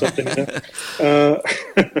thing or something.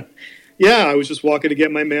 Yeah, I was just walking to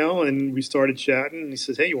get my mail, and we started chatting. And he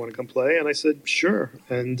says, "Hey, you want to come play?" And I said, "Sure."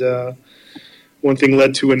 And one thing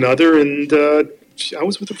led to another, and I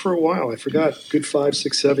was with him for a while. I forgot, good 5,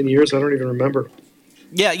 6, 7 years. I don't even remember.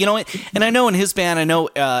 Yeah, and I know in his band, I know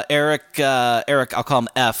Eric, I'll call him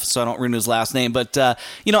F, so I don't ruin his last name, but,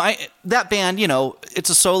 that band, it's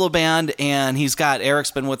a solo band, and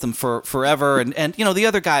Eric's been with them for forever, and the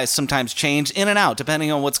other guys sometimes change in and out,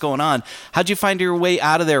 depending on what's going on. How'd you find your way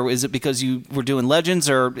out of there? Is it because you were doing Legends,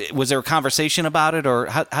 or was there a conversation about it, or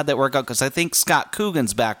how'd that work out? Because I think Scott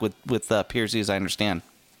Coogan's back with Pearcy, as I understand.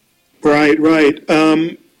 Right.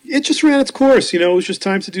 it just ran its course. It was just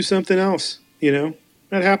time to do something else. That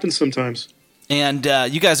happens sometimes. And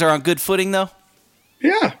you guys are on good footing, though?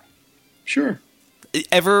 Yeah, sure.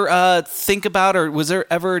 Ever think about, or was there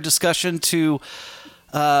ever a discussion to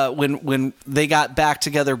when they got back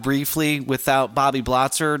together briefly without Bobby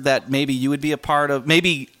Blotzer that maybe you would be a part of?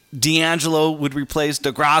 Maybe D'Angelo would replace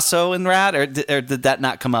DeGrasso in Rat, or did that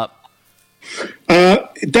not come up?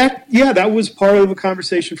 That was part of a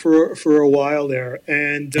conversation for a while there,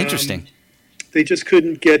 and interesting. They just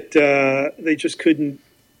couldn't get.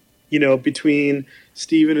 Between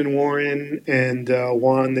Steven and Warren and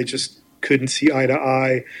Juan, they just couldn't see eye to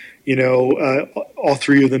eye. All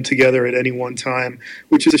three of them together at any one time,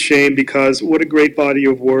 which is a shame because what a great body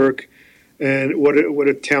of work, and what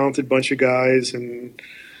a talented bunch of guys, and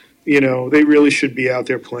they really should be out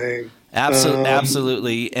there playing.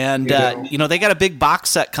 Absolutely. And they got a big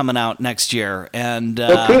box set coming out next year, and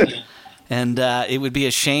good. And it would be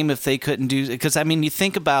a shame if they couldn't do, because you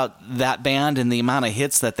think about that band and the amount of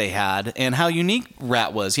hits that they had and how unique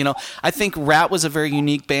Rat was. I think Rat was a very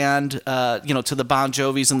unique band, to the Bon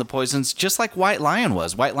Jovis and the Poisons, just like White Lion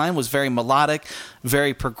was. White Lion was very melodic,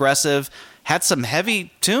 very progressive, had some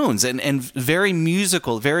heavy tunes and very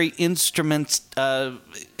musical, very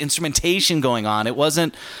instrumentation going on. It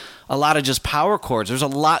wasn't a lot of just power chords. There's a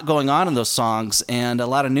lot going on in those songs and a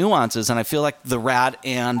lot of nuances. And I feel like the Rat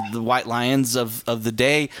and the White Lions of the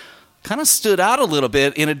day kind of stood out a little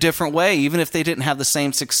bit in a different way, even if they didn't have the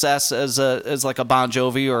same success as like a Bon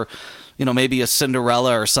Jovi or, maybe a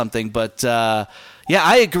Cinderella or something. But I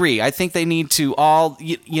agree. I think they need to all,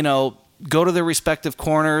 go to their respective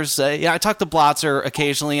corners. I talk to Blotzer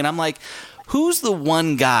occasionally, and I'm like, who's the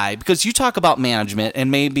one guy? Because you talk about management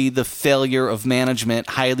and maybe the failure of management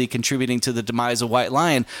highly contributing to the demise of White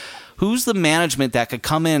Lion. Who's the management that could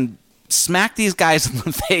come in, smack these guys in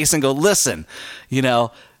the face and go, listen,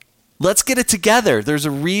 let's get it together. There's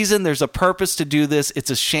a reason, there's a purpose to do this. It's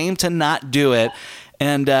a shame to not do it.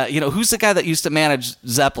 And, who's the guy that used to manage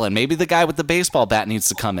Zeppelin? Maybe the guy with the baseball bat needs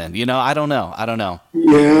to come in. I don't know.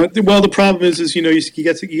 Yeah, well, the problem is you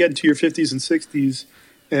get into your 50s and 60s,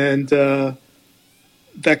 and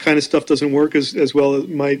that kind of stuff doesn't work as well as it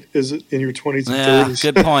might as in your 20s and 30s.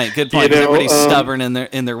 Good point. Everybody's stubborn in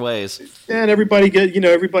their ways. And everybody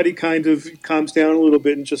kind of calms down a little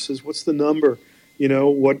bit and just says, "What's the number? You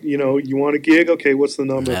want a gig? Okay, what's the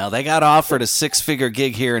number?" Well, they got offered a 6-figure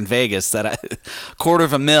gig here in Vegas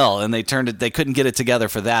 $250,000, and they couldn't get it together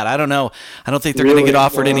for that. I don't know. I don't think they're going to get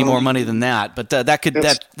offered any more money than that. But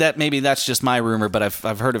maybe that's just my rumor, but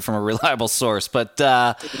I've heard it from a reliable source. But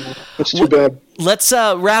that's too bad. Let's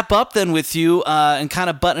wrap up then with you and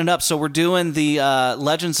kind of button it up. So we're doing the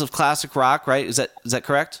Legends of Classic Rock, right? Is that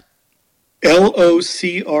correct?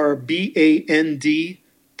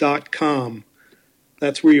 LOCRBAND.com.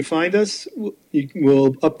 That's where you find us.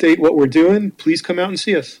 We'll update what we're doing. Please come out and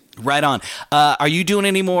see us. Right on. Are you doing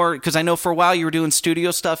any more? Because I know for a while you were doing studio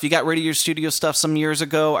stuff. You got rid of your studio stuff some years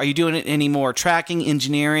ago. Are you doing any more tracking,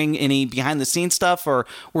 engineering, any behind-the-scenes stuff? Or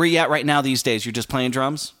where are you at right now these days? You're just playing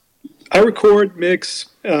drums? I record, mix,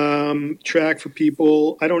 track for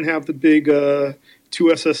people. I don't have the big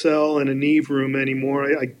 2SSL and a Neve room anymore.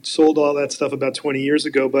 I sold all that stuff about 20 years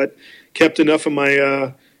ago, but kept enough of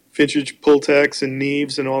my vintage Pultecs and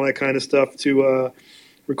Neves and all that kind of stuff to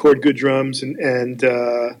record good drums and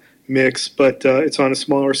mix. But it's on a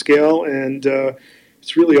smaller scale, and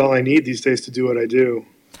it's really all I need these days to do what I do.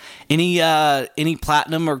 Any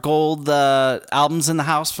platinum or gold albums in the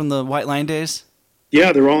house from the White Lion days?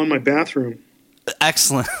 Yeah, they're all in my bathroom.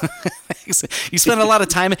 Excellent. You spend a lot of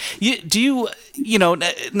time. Do you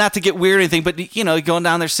not to get weird or anything, but going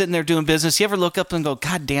down there, sitting there doing business, you ever look up and go,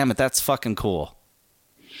 God damn it, that's fucking cool?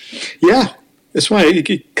 Yeah, that's why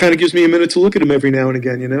it kind of gives me a minute to look at them every now and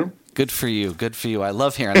again, Good for you. I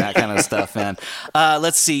love hearing that kind of stuff, man.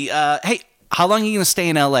 Let's see. Hey, how long are you going to stay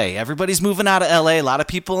in L.A.? Everybody's moving out of L.A. A lot of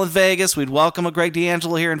people in Vegas. We'd welcome a Greg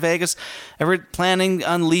D'Angelo here in Vegas. Ever planning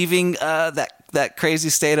on leaving that crazy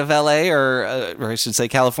state of L.A. or I should say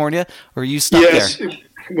California? Or are you stuck there? Yes.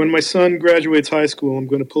 When my son graduates high school, I'm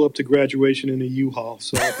going to pull up to graduation in a U-Haul,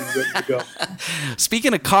 so I'll be ready to go.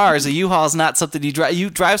 Speaking of cars, a U-Haul is not something you drive. You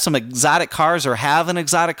drive some exotic cars, or have an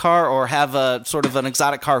exotic car, or have a sort of an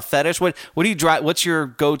exotic car fetish. What do you drive? What's your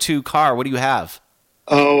go-to car? What do you have?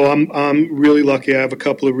 Oh, I'm really lucky. I have a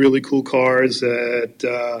couple of really cool cars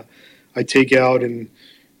that I take out and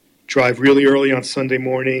drive really early on Sunday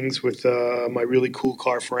mornings with my really cool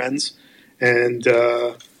car friends, and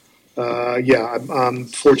I'm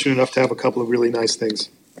fortunate enough to have a couple of really nice things.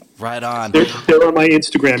 Right on. They're on my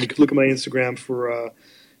Instagram. You can look at my Instagram for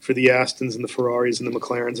for the Astons and the Ferraris and the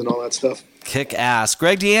McLarens and all that stuff. Kick ass.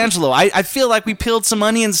 Greg D'Angelo, I feel like we peeled some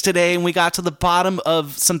onions today and we got to the bottom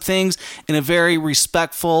of some things in a very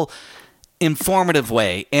respectful, informative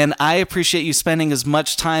way, and I appreciate you spending as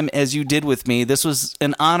much time as you did with me. This was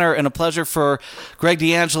an honor and a pleasure for Greg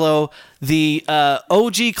D'Angelo, the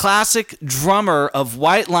OG classic drummer of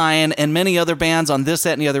White Lion and many other bands on This,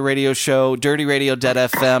 That, and the Other radio show, Dirty Radio, Dead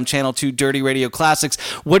FM, Channel 2, Dirty Radio Classics.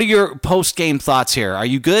 What are your post-game thoughts here? Are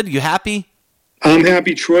you good? You happy? I'm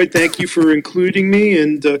happy, Troy. Thank you for including me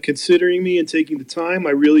and considering me and taking the time. I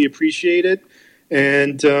really appreciate it.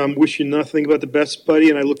 And wish you nothing but the best, buddy,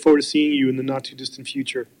 and I look forward to seeing you in the not-too-distant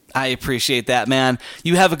future. I appreciate that, man.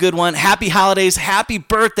 You have a good one. Happy holidays. Happy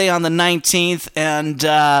birthday on the 19th. And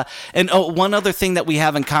one other thing that we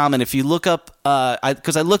have in common, if you look up,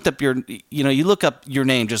 because I looked up you look up your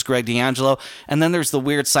name, just Greg D'Angelo, and then there's the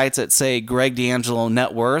weird sites that say Greg D'Angelo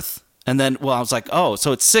net worth. And then, I was like, oh,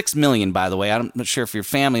 so it's $6 million, by the way. I'm not sure if your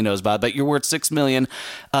family knows about it, but you're worth $6 million.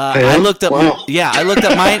 I looked up, wow. I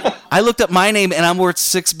looked up my name, and I'm worth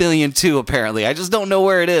 $6 million too. Apparently, I just don't know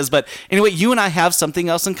where it is. But anyway, you and I have something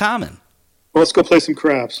else in common. Well, let's go play some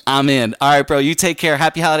craps. I'm in. All right, bro. You take care.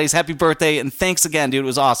 Happy holidays. Happy birthday, and thanks again, dude. It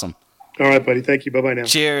was awesome. All right, buddy. Thank you. Bye-bye now.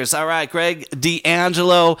 Cheers. All right, Greg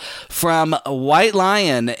D'Angelo from White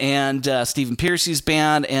Lion and Stephen Pearcy's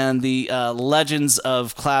band and the Legends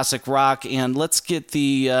of Classic Rock. And let's get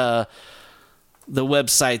the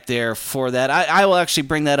website there for that. I will actually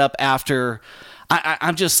bring that up after.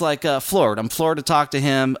 I'm just like floored. I'm floored to talk to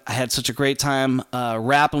him. I had such a great time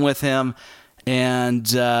rapping with him.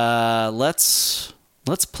 And let's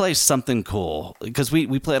play something cool because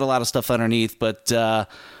we played a lot of stuff underneath, but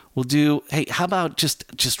we'll do, hey, how about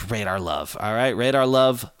just Radar Love, all right? Radar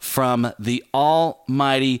Love from the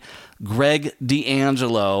almighty Greg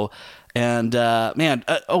D'Angelo. And,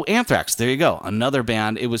 Anthrax, there you go, another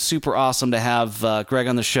band. It was super awesome to have Greg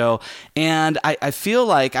on the show. And I feel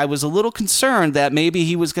like I was a little concerned that maybe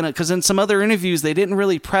he was going to, because in some other interviews, they didn't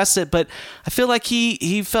really press it, but I feel like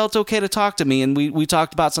he felt okay to talk to me. And we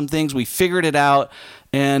talked about some things. We figured it out.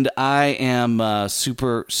 And I am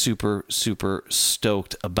super, super, super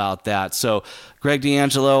stoked about that. So, Greg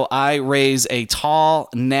D'Angelo, I raise a tall,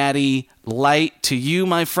 natty light to you,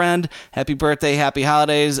 my friend. Happy birthday, happy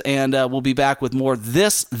holidays, and we'll be back with more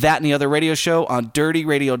This, That, and the Other radio show on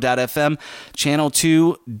DirtyRadio.fm, Channel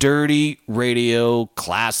 2, Dirty Radio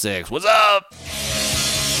Classics. What's up?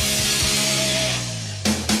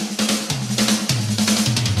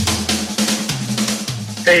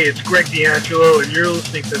 Hey, it's Greg D'Angelo, and you're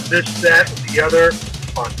listening to This, That, and the Other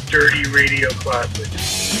on Dirty Radio Classics.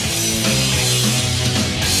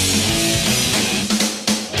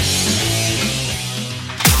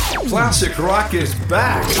 Classic rock is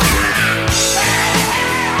back.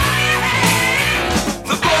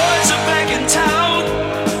 The boys are back in town.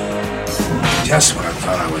 Just when I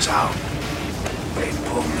thought I was out, they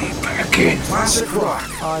pulled me back in. Classic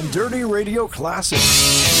rock on Dirty Radio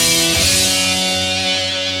Classics.